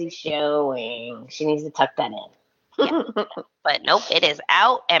crazy showing. She needs to tuck that in. But nope, it is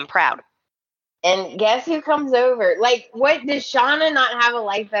out and proud. And guess who comes over? Like, what, does Shauna not have a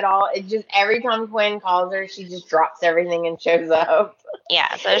life at all? It just, every time Quinn calls her, she just drops everything and shows up.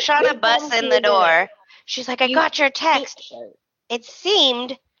 Yeah, so Shauna busts in the door. She's like, I got your text. It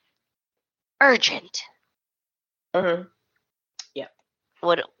seemed urgent. Mm-hmm.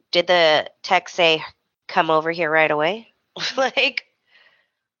 What did the text say? Come over here right away? Like,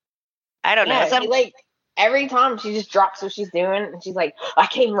 I don't know. Yeah, she, like, every time she just drops what she's doing, and she's like, I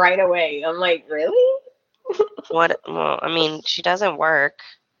came right away. I'm like, really? What? Well, I mean, she doesn't work.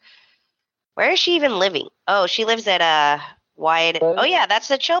 Where is she even living? Oh, she lives at Wyatt. Oh yeah, that's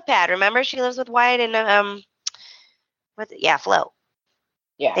the chill pad. Remember, she lives with Wyatt and Flo.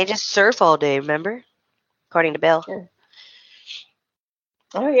 Yeah. They just surf all day. Remember, according to Bill. Yeah.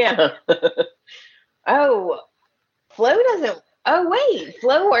 Oh yeah. Oh, Flo doesn't. Oh wait,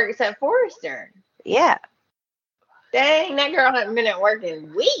 Flo works at Forrester. Yeah. Dang, that girl hasn't been at work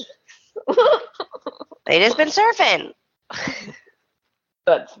in weeks. They just been surfing.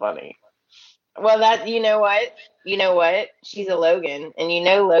 That's funny. Well, you know what? She's a Logan, and you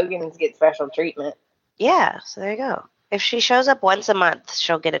know Logans get special treatment. Yeah, so there you go. If she shows up once a month,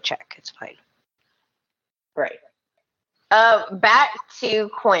 she'll get a check. It's fine. Right. Back to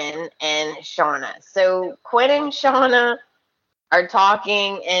Quinn and Shauna. So Quinn and Shauna are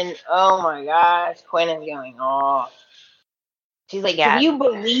talking, and oh my gosh, Quinn is going off. She's like, Yeah. Can you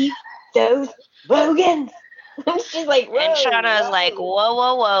believe those Logans? She's like, whoa, And Shauna's whoa. like,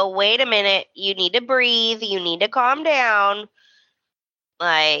 whoa, wait a minute. You need to breathe. You need to calm down.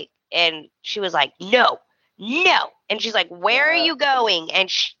 Like, and she was like, no. And she's like, where are you going?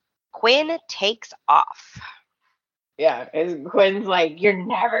 And Quinn takes off. Yeah, and Quinn's like, you're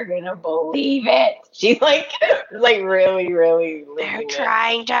never gonna believe it. She's like really, really They're losing it.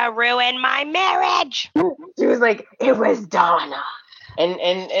 trying to ruin my marriage. She was like, it was Donna.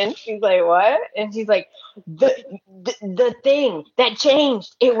 And she's like, what? And she's like, the thing that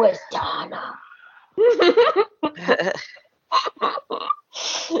changed, it was Donna.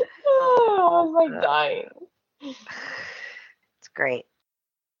 Oh, I was like dying. It's great.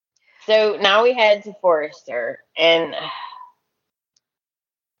 So now we head to Forrester, and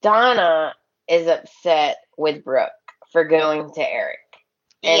Donna is upset with Brooke for going to Eric.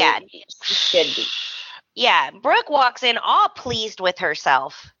 And Yeah. she should be. Yeah, Brooke walks in all pleased with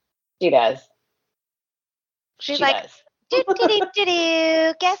herself. She does. She's She like, does. Guess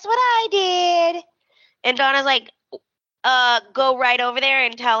what I did? And Donna's like, go right over there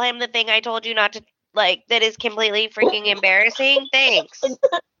and tell him the thing I told you not to, like, that is completely freaking embarrassing. Thanks.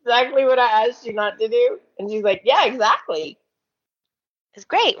 Exactly what I asked you not to do. And she's like, yeah, exactly. It's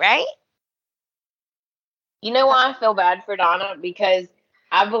great, right? You know why I feel bad for Donna? Because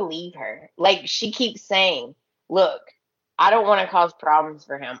I believe her. Like, she keeps saying, look, I don't want to cause problems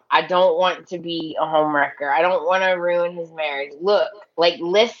for him. I don't want to be a homewrecker. I don't want to ruin his marriage. Look, like,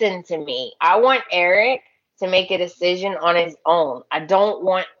 listen to me. I want Eric to make a decision on his own. I don't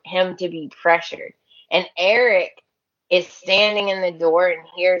want him to be pressured. And Eric is standing in the door and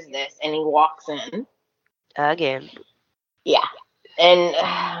hears this, and he walks in. Again. Yeah. And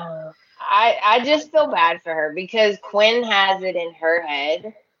I just feel bad for her because Quinn has it in her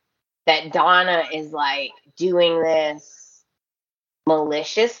head that Donna is, like, doing this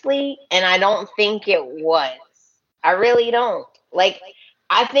maliciously, and I don't think it was. I really don't. Like,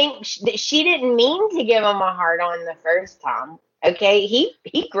 I think she didn't mean to give him a hard on the first time. Okay?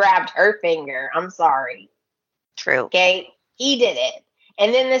 He grabbed her finger. I'm sorry. True. Okay? He did it.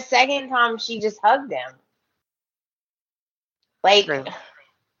 And then the second time, she just hugged him. Like, True.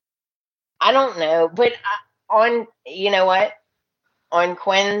 I don't know, but you know what? On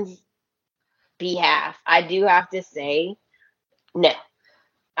Quinn's behalf, I do have to say, no.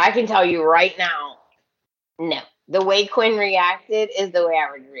 I can tell you right now, no. The way Quinn reacted is the way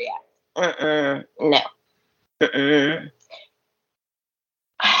I would react. No.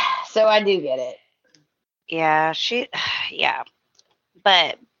 So I do get it. Yeah, yeah.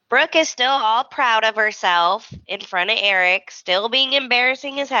 But Brooke is still all proud of herself in front of Eric, still being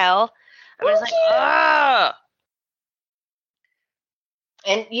embarrassing as hell. I was like, ugh.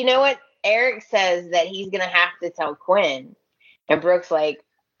 And you know what? Eric says that he's going to have to tell Quinn. And Brooke's like,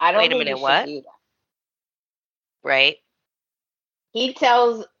 I don't Wait a think minute, you what? should do that. Right? He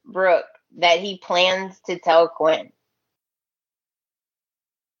tells Brooke that he plans to tell Quinn.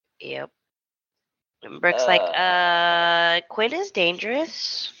 Yep. And Brooke's like, Quinn is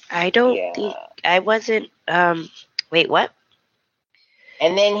dangerous. I don't think I wasn't, wait, what?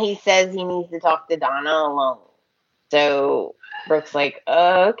 And then he says he needs to talk to Donna alone. So Brooke's like,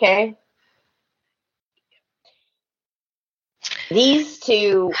 okay. These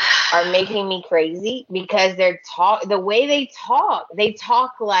two are making me crazy because the way they talk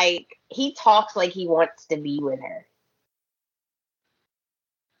like he talks like he wants to be with her.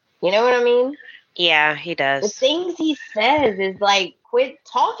 You know what I mean? Yeah, he does. The things he says is like, quit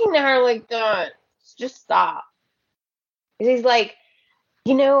talking to her like that. Just stop. He's like,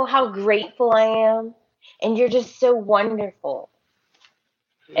 you know how grateful I am? And you're just so wonderful.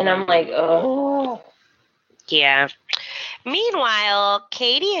 And I'm like, oh. Yeah. Meanwhile,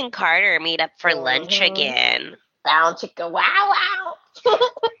 Katie and Carter meet up for lunch again. Bound chicka wow wow.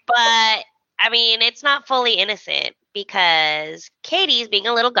 But, I mean, it's not fully innocent because Katie's being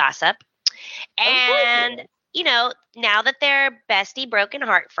a little gossip. And, you know, now that they're bestie broken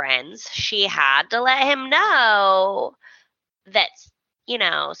heart friends, she had to let him know that, you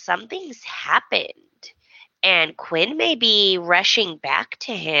know, something's happened. And Quinn may be rushing back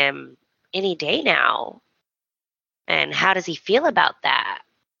to him any day now. And how does he feel about that?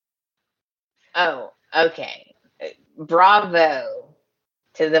 Oh, okay. Bravo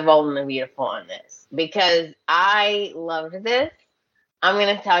to the Bold and the Beautiful on this. Because I loved this. I'm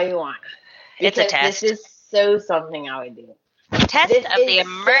going to tell you why. It's a test. This is so something I would do. Test of the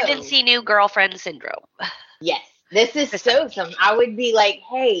emergency new girlfriend syndrome. Yes. This is so something. I would be like,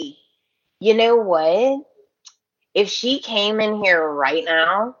 hey, you know what? If she came in here right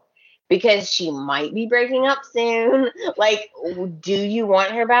now, because she might be breaking up soon, like, do you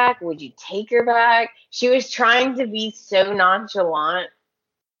want her back? Would you take her back? She was trying to be so nonchalant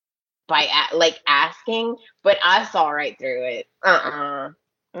by, like, asking, but I saw right through it.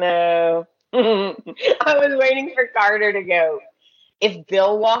 No. I was waiting for Carter to go. If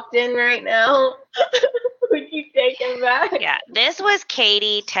Bill walked in right now, would you take him back? Yeah, this was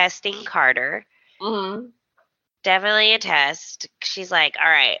Katie testing Carter. Mm-hmm. Definitely a test. She's like, all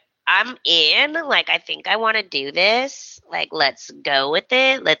right, I'm in. Like, I think I want to do this. Like, let's go with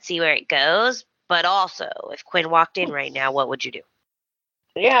it. Let's see where it goes. But also, if Quinn walked in right now, what would you do?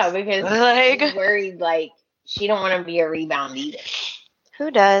 Yeah, because she's worried, like, she don't want to be a rebound either.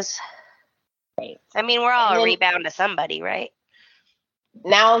 Who does? Right. I mean, we're all a rebound to somebody, right?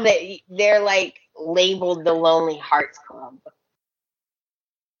 Now that they're, like, labeled the Lonely Hearts Club.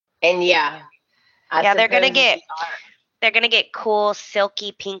 And yeah. They're gonna get cool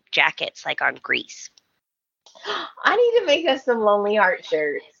silky pink jackets like on Grease. I need to make us some Lonely Heart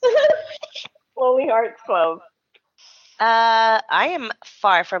shirts. Lonely Hearts Club. I am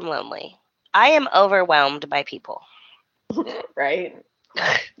far from lonely. I am overwhelmed by people. Right?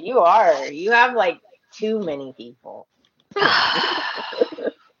 You are. You have like too many people.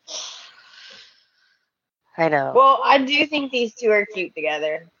 I know. Well, I do think these two are cute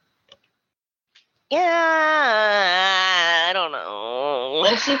together. Yeah, I don't know.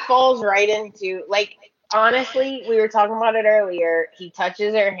 And she falls right into, like, honestly, we were talking about it earlier. He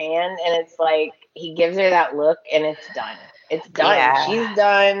touches her hand, and it's like he gives her that look, and it's done. It's done. Yeah. She's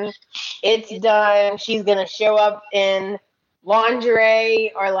done. It's done. She's gonna show up in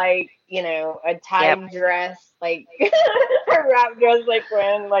lingerie or like, you know, a tied dress, like a wrap dress, like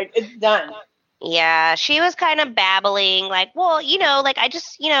Gwen. Like, it's done. Yeah, she was kind of babbling, like, well, you know, like, I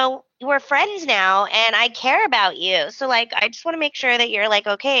just, you know, we're friends now and I care about you. So, like, I just want to make sure that you're, like,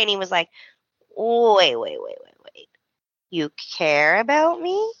 okay. And he was like, wait. You care about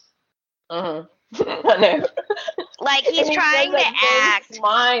me? I know. Like, he's trying to act.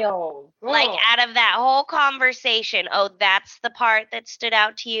 Smile. Like, out of that whole conversation, oh, that's the part that stood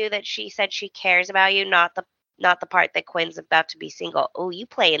out to you, that she said she cares about you, not the part that Quinn's about to be single. Oh, you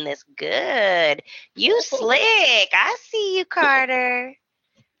playing this good. You slick. I see you, Carter.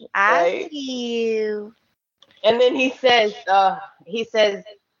 I see you. And then he says,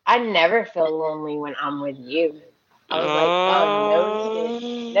 I never feel lonely when I'm with you. I was like, oh, no, he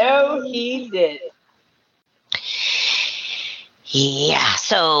didn't. No, he didn't. Yeah,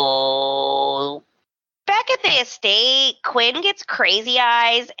 so back at the estate, Quinn gets crazy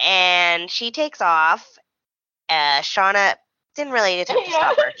eyes and she takes off. Shauna didn't really attempt to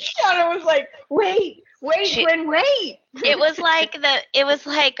stop her. Shauna was like, wait, Quinn, wait. It was like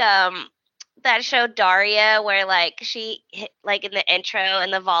that show Daria, where like she hit, like in the intro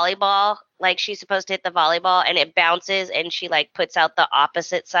and the volleyball, like she's supposed to hit the volleyball and it bounces and she like puts out the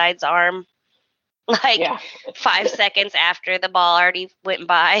opposite side's arm, like 5 seconds after the ball already went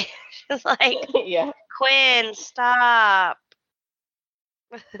by. She's like, Quinn, stop.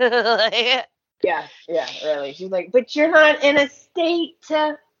 Yeah, really. She's like, but you're not in a state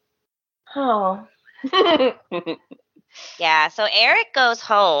to. Oh. Yeah, so Eric goes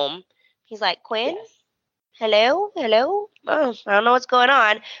home. He's like, Quinn, hello? Oh, I don't know what's going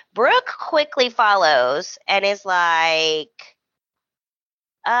on. Brooke quickly follows and is like,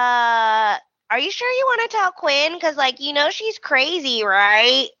 are you sure you want to tell Quinn? Because, like, you know she's crazy,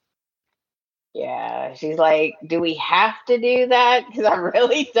 right? Yeah, she's like, do we have to do that? Because I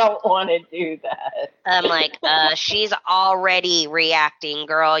really don't want to do that. I'm like, she's already reacting,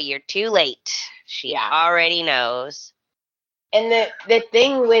 girl. You're too late. She already knows. And the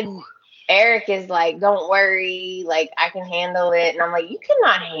thing with Eric is like, don't worry, like, I can handle it. And I'm like, you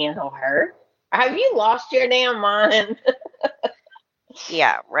cannot handle her. Have you lost your damn mind?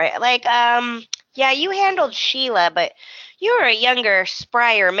 Yeah, right. Like, yeah, you handled Sheila, but you were a younger,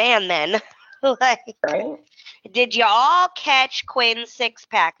 sprier man then. Like, right? Did y'all catch Quinn's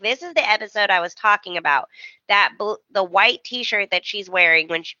six-pack? This is the episode I was talking about. That the white T-shirt that she's wearing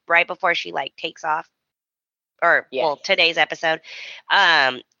when right before she like takes off, or well, today's episode.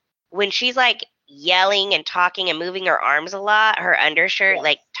 When she's like yelling and talking and moving her arms a lot, her undershirt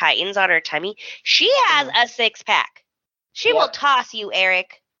like tightens on her tummy. She has a six-pack. She will toss you,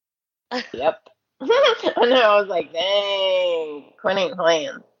 Eric. Yep. I know. I was like, dang, Quinn ain't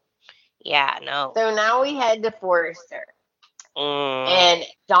playing. Yeah, no. So now we head to Forrester. And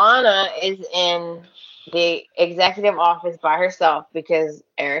Donna is in the executive office by herself because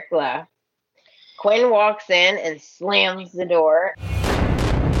Eric left. Quinn walks in and slams the door.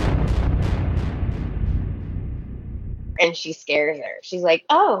 And she scares her. She's like,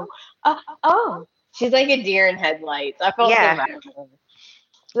 oh. She's like a deer in headlights. I felt so bad.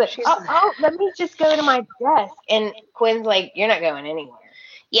 She's like, let me just go to my desk. And Quinn's like, you're not going anywhere.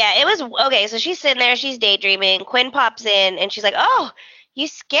 Yeah, it was, okay, so she's sitting there, she's daydreaming. Quinn pops in, and she's like, oh, you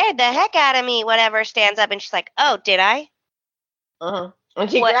scared the heck out of me, whatever, stands up, and she's like, oh, did I? Uh-huh. And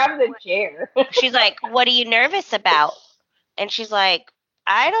she grabs the chair. She's like, what are you nervous about? And she's like,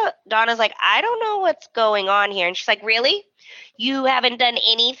 Donna's like, I don't know what's going on here. And she's like, really? You haven't done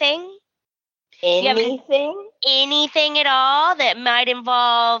anything? Anything at all that might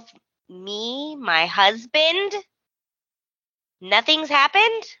involve me, my husband? Nothing's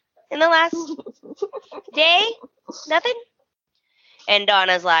happened in the last day? Nothing? And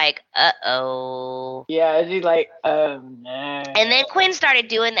Donna's like, uh-oh. Yeah, she's like, oh, no. And then Quinn started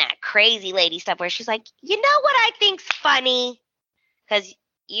doing that crazy lady stuff where she's like, you know what I think's funny? Because,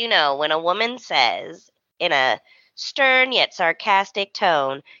 you know, when a woman says in a stern yet sarcastic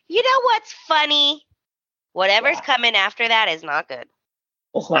tone, you know what's funny? Whatever's coming after that is not good.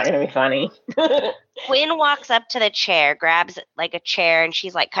 It's not gonna be funny. Quinn walks up to the chair, grabs like a chair, and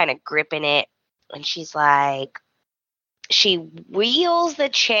she's like kind of gripping it, and she's like, she wheels the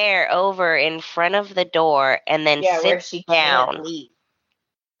chair over in front of the door and then where sits she down, can't leave.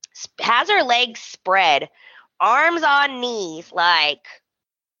 has her legs spread, arms on knees, like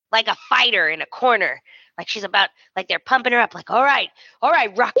a fighter in a corner. Like she's about, like they're pumping her up, like, all right,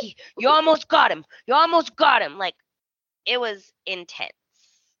 Rocky, you almost got him. Like, it was intense.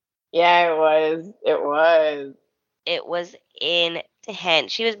 Yeah, it was. It was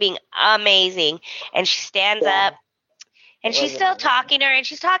intense. She was being amazing. And she stands up, and she's still talking to her, and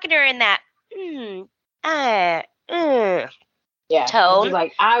she's talking to her in that, tone. She's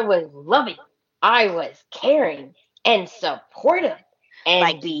like, I was loving, I was caring and supportive and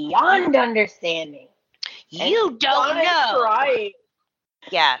Like, beyond understanding. You don't know. Right.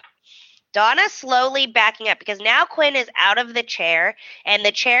 Yeah. Donna slowly backing up because now Quinn is out of the chair and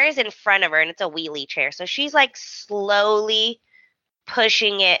the chair is in front of her and it's a wheelie chair. So she's like slowly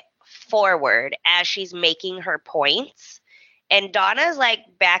pushing it forward as she's making her points. And Donna's like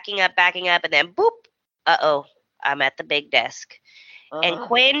backing up, and then boop. Uh-oh, I'm at the big desk. And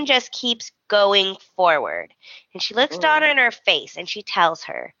Quinn just keeps going forward. And she looks Donna in her face and she tells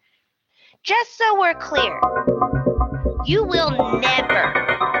her, just so we're clear, you will never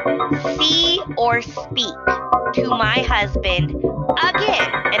see or speak to my husband again.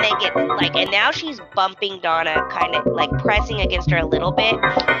 And then gets like, and now she's bumping Donna, kind of like pressing against her a little bit.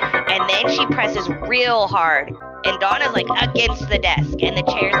 And then she presses real hard. And Donna's like against the desk. And the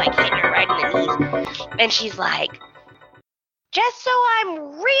chair's like hitting her right in the knees. And she's like, just so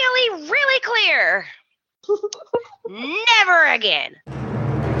I'm really, really clear, never again.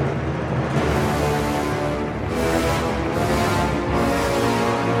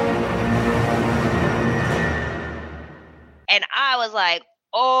 And I was like,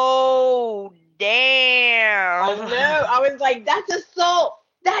 oh, damn. I know. I was like, that's assault.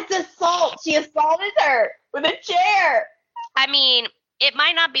 She assaulted her with a chair. I mean, it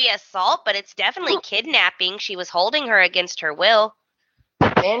might not be assault, but it's definitely kidnapping. She was holding her against her will.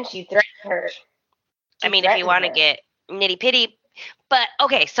 And she threatened her. If you want to get nitty-pitty. But,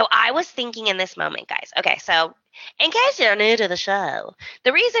 okay, so I was thinking in this moment, guys. Okay, so in case you're new to the show,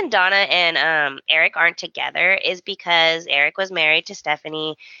 the reason Donna and Eric aren't together is because Eric was married to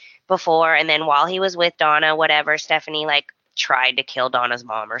Stephanie before, and then while he was with Donna, whatever, Stephanie, like, tried to kill Donna's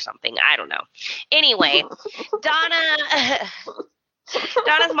mom or something. I don't know. Anyway, Donna's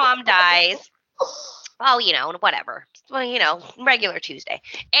mom dies. Oh, whatever. Well, regular Tuesday.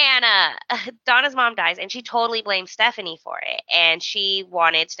 And Donna's mom dies, and she totally blames Stephanie for it. And she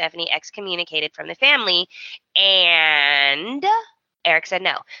wanted Stephanie excommunicated from the family, and Eric said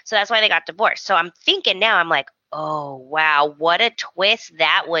no. So that's why they got divorced. So I'm thinking now, I'm like, oh, wow, what a twist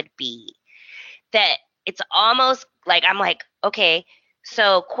that would be. That it's almost like, I'm like, okay,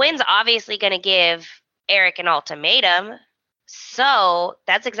 so Quinn's obviously going to give Eric an ultimatum. So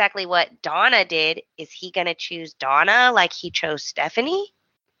that's exactly what Donna did. Is he going to choose Donna like he chose Stephanie?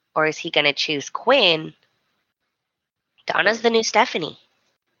 Or is he going to choose Quinn? Donna's the new Stephanie.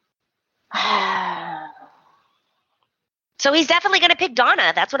 So he's definitely going to pick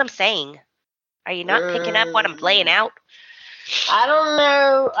Donna. That's what I'm saying. Are you not picking up what I'm laying out? I don't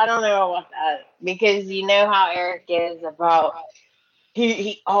know about that. Because you know how Eric is about,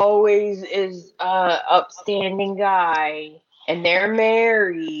 he always is a upstanding guy. And they're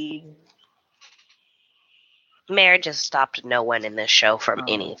married. Marriage has stopped no one in this show from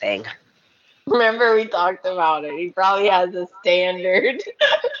anything. Remember we talked about it. He probably has a standard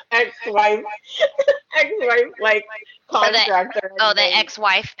ex-wife like contract. The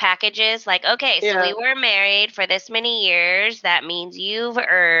ex-wife packages. Like, okay, so we were married for this many years. That means you've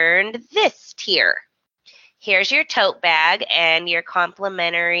earned this tier. Here's your tote bag and your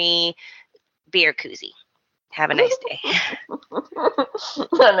complimentary beer koozie. Have a nice day. I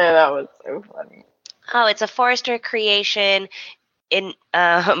know, that was so funny. Oh, it's a Forrester creation in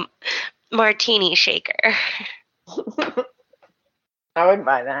martini shaker. I would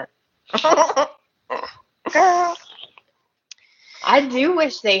buy that. Girl. I do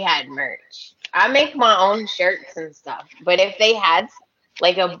wish they had merch. I make my own shirts and stuff. But if they had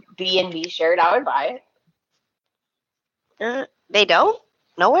like a B&B shirt, I would buy it. They don't?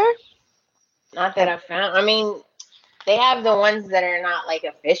 Nowhere? Not that I found. I mean, they have the ones that are not like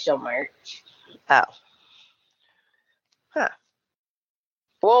official merch. Oh. Huh.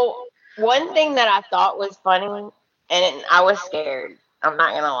 Well, one thing that I thought was funny, and I was scared, I'm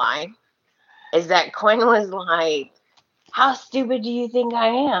not going to lie, is that Quinn was like, how stupid do you think I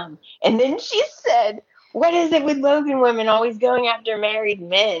am? And then she said, what is it with Logan women always going after married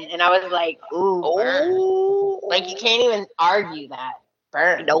men? And I was like, ooh, burn. Like, you can't even argue that.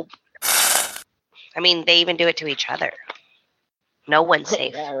 Burn. Nope. I mean, they even do it to each other. No one's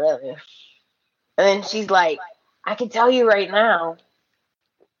safe. Yeah, really. And then she's like, I can tell you right now,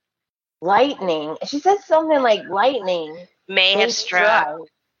 lightning. She said something like lightning May have struck.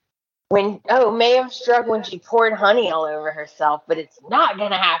 May have struck when she poured honey all over herself, but it's not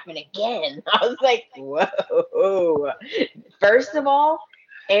going to happen again. I was like, whoa. First of all,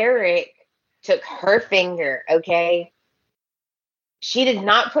 Eric took her finger, okay? She did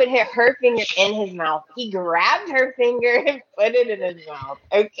not put her finger in his mouth. He grabbed her finger and put it in his mouth,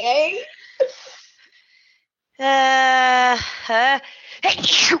 okay? Oh,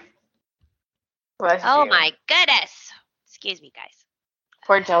 my goodness. Excuse me, guys.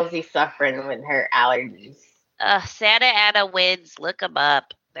 Poor Chelsea suffering with her allergies. Santa Ana winds. Look them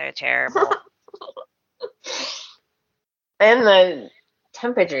up. They're terrible. And the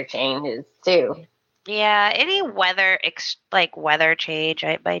temperature changes, too. Yeah, any weather, weather change,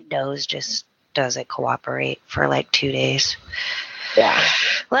 my nose just doesn't cooperate for like 2 days. Yeah.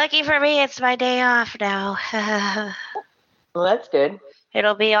 Lucky for me, it's my day off now. Well, that's good.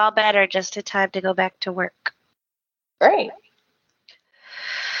 It'll be all better just in time to go back to work. Great.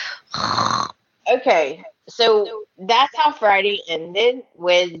 Okay, so that's how Friday ended,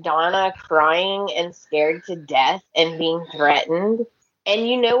 with Donna crying and scared to death and being threatened. And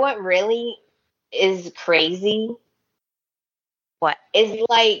you know what really is crazy? What? Is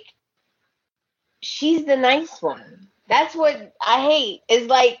like, she's the nice one. That's what I hate. Is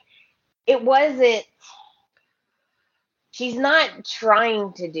like, it wasn't, she's not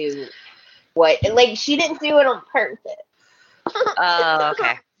trying to do she didn't do it on purpose. Oh,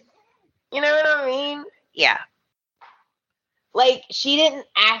 okay. You know what I mean? Yeah. Like, she didn't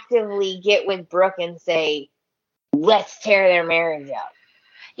actively get with Brooke and say, let's tear their marriage up.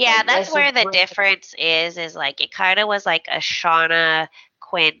 Yeah, like, that's where the difference is like, it kind of was like a Shauna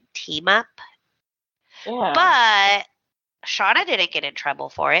Quinn team up. Yeah. But Shauna didn't get in trouble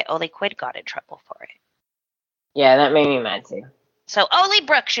for it. Only Quinn got in trouble for it. Yeah, that made me mad too. So only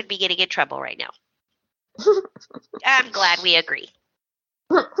Brooke should be getting in trouble right now. I'm glad we agree.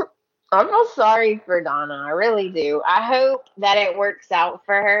 I feel sorry for Donna. I really do. I hope that it works out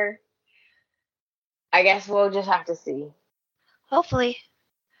for her. I guess we'll just have to see. Hopefully.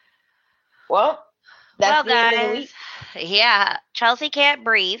 Well, that's the end of the week. Yeah, Chelsea can't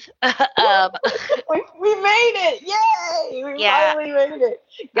breathe. We made it! Yay! We finally made it.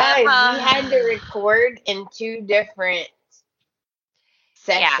 Guys, we had to record in 2 different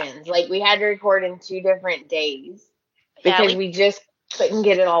sessions. Yeah. Like, we had to record in 2 different days. Because we just couldn't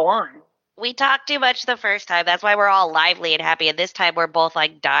get it all on. We talked too much the first time. That's why we're all lively and happy. And this time we're both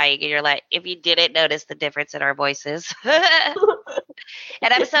like dying. And you're like, if you didn't notice the difference in our voices. And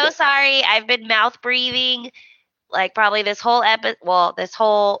I'm so sorry. I've been mouth breathing like probably this whole this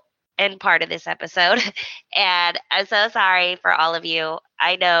whole end part of this episode. And I'm so sorry for all of you.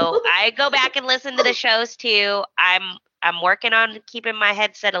 I know I go back and listen to the shows too. I'm working on keeping my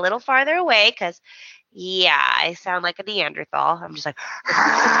headset a little farther away because yeah, I sound like a Neanderthal. I'm just like,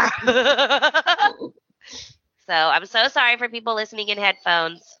 so I'm so sorry for people listening in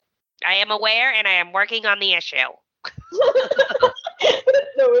headphones. I am aware and I am working on the issue. So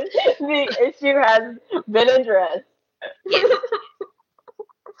the issue has been addressed. Yes.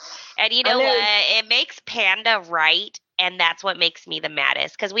 And you know what? It makes Panda right, and that's what makes me the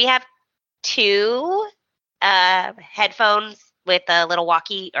maddest. Because we have 2 headphones with a little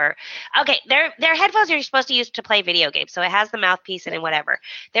walkie they're headphones you're supposed to use to play video games. So it has the mouthpiece and whatever.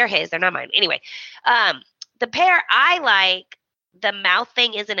 They're his, they're not mine. Anyway, the pair I like, the mouth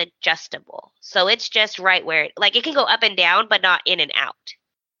thing isn't adjustable. So it's just right where it can go up and down, but not in and out.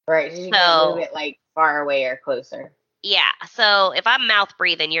 Right. You can move it like far away or closer. Yeah. So if I'm mouth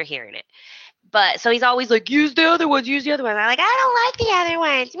breathing, you're hearing it. But so he's always like, use the other ones. I'm like, I don't like the other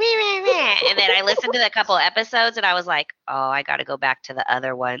ones. And then I listened to a couple episodes and I was like, oh, I got to go back to the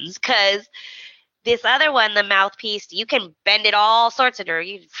other ones. Because this other one, the mouthpiece, you can bend it all sorts of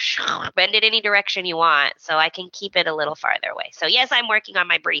you bend it any direction you want. So I can keep it a little farther away. So yes, I'm working on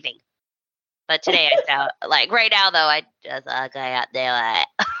my breathing. But today I sound like right now, though, I just can't do it.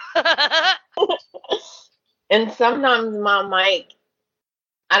 And sometimes my mic,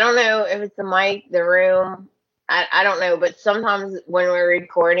 I don't know if it's the mic, the room, I don't know, but sometimes when we're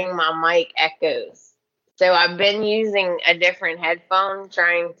recording, my mic echoes. So I've been using a different headphone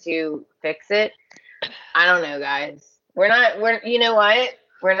trying to fix it. I don't know, guys. You know what?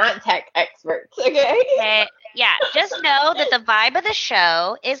 We're not tech experts, okay? Yeah, just know that the vibe of the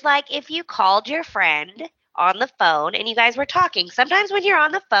show is like if you called your friend on the phone and you guys were talking. Sometimes when you're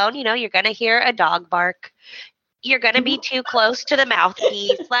on the phone, you're going to hear a dog bark. You're going to be too close to the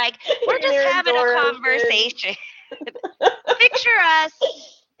mouthpiece. Like, we're just having a conversation. Picture us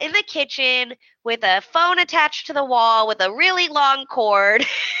in the kitchen with a phone attached to the wall with a really long cord,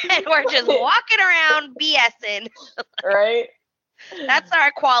 and we're just walking around BSing. Right? That's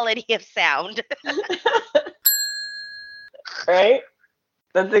our quality of sound. Right?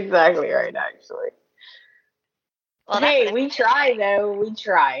 That's exactly right, actually. Well, hey, we try, though. We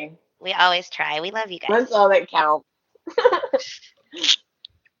try. We always try. We love you guys. That's all that counts.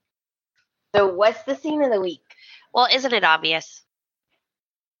 So what's the scene of the week? Well, isn't it obvious?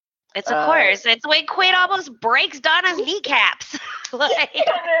 It's of course. It's when Quinn almost breaks Donna's kneecaps. Like,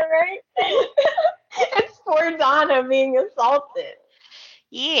 right? It's poor Donna being assaulted.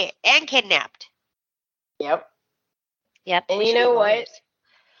 Yeah, and kidnapped. Yep. And We you know what?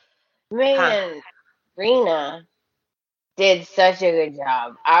 Man, Rena did such a good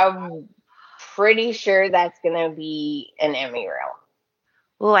job. I'm pretty sure that's going to be an Emmy reel.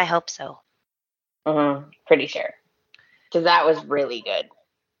 Ooh, I hope so. Pretty sure. Because that was really good.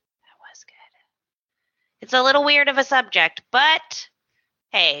 That was good. It's a little weird of a subject, but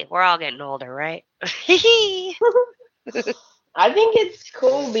hey, we're all getting older, right? I think it's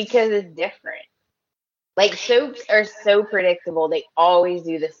cool because it's different. Like, soaps are so predictable. They always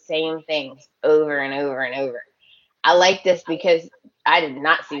do the same things over and over and over. I like this because I did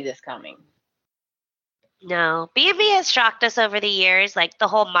not see this coming. No. B&B has shocked us over the years, like the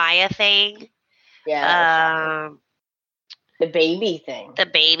whole Maya thing. Yeah. The baby thing. The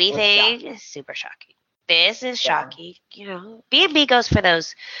baby thing is super shocking. This is shocking. B&B goes for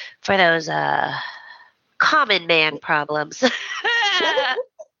those common man problems.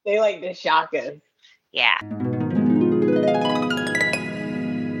 They like to shock us. Yeah.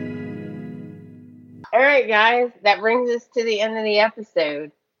 All right, guys. That brings us to the end of the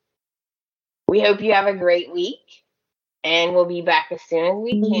episode. We hope you have a great week. And we'll be back as soon as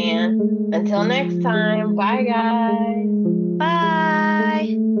we can. Until next time. Bye, guys. Bye.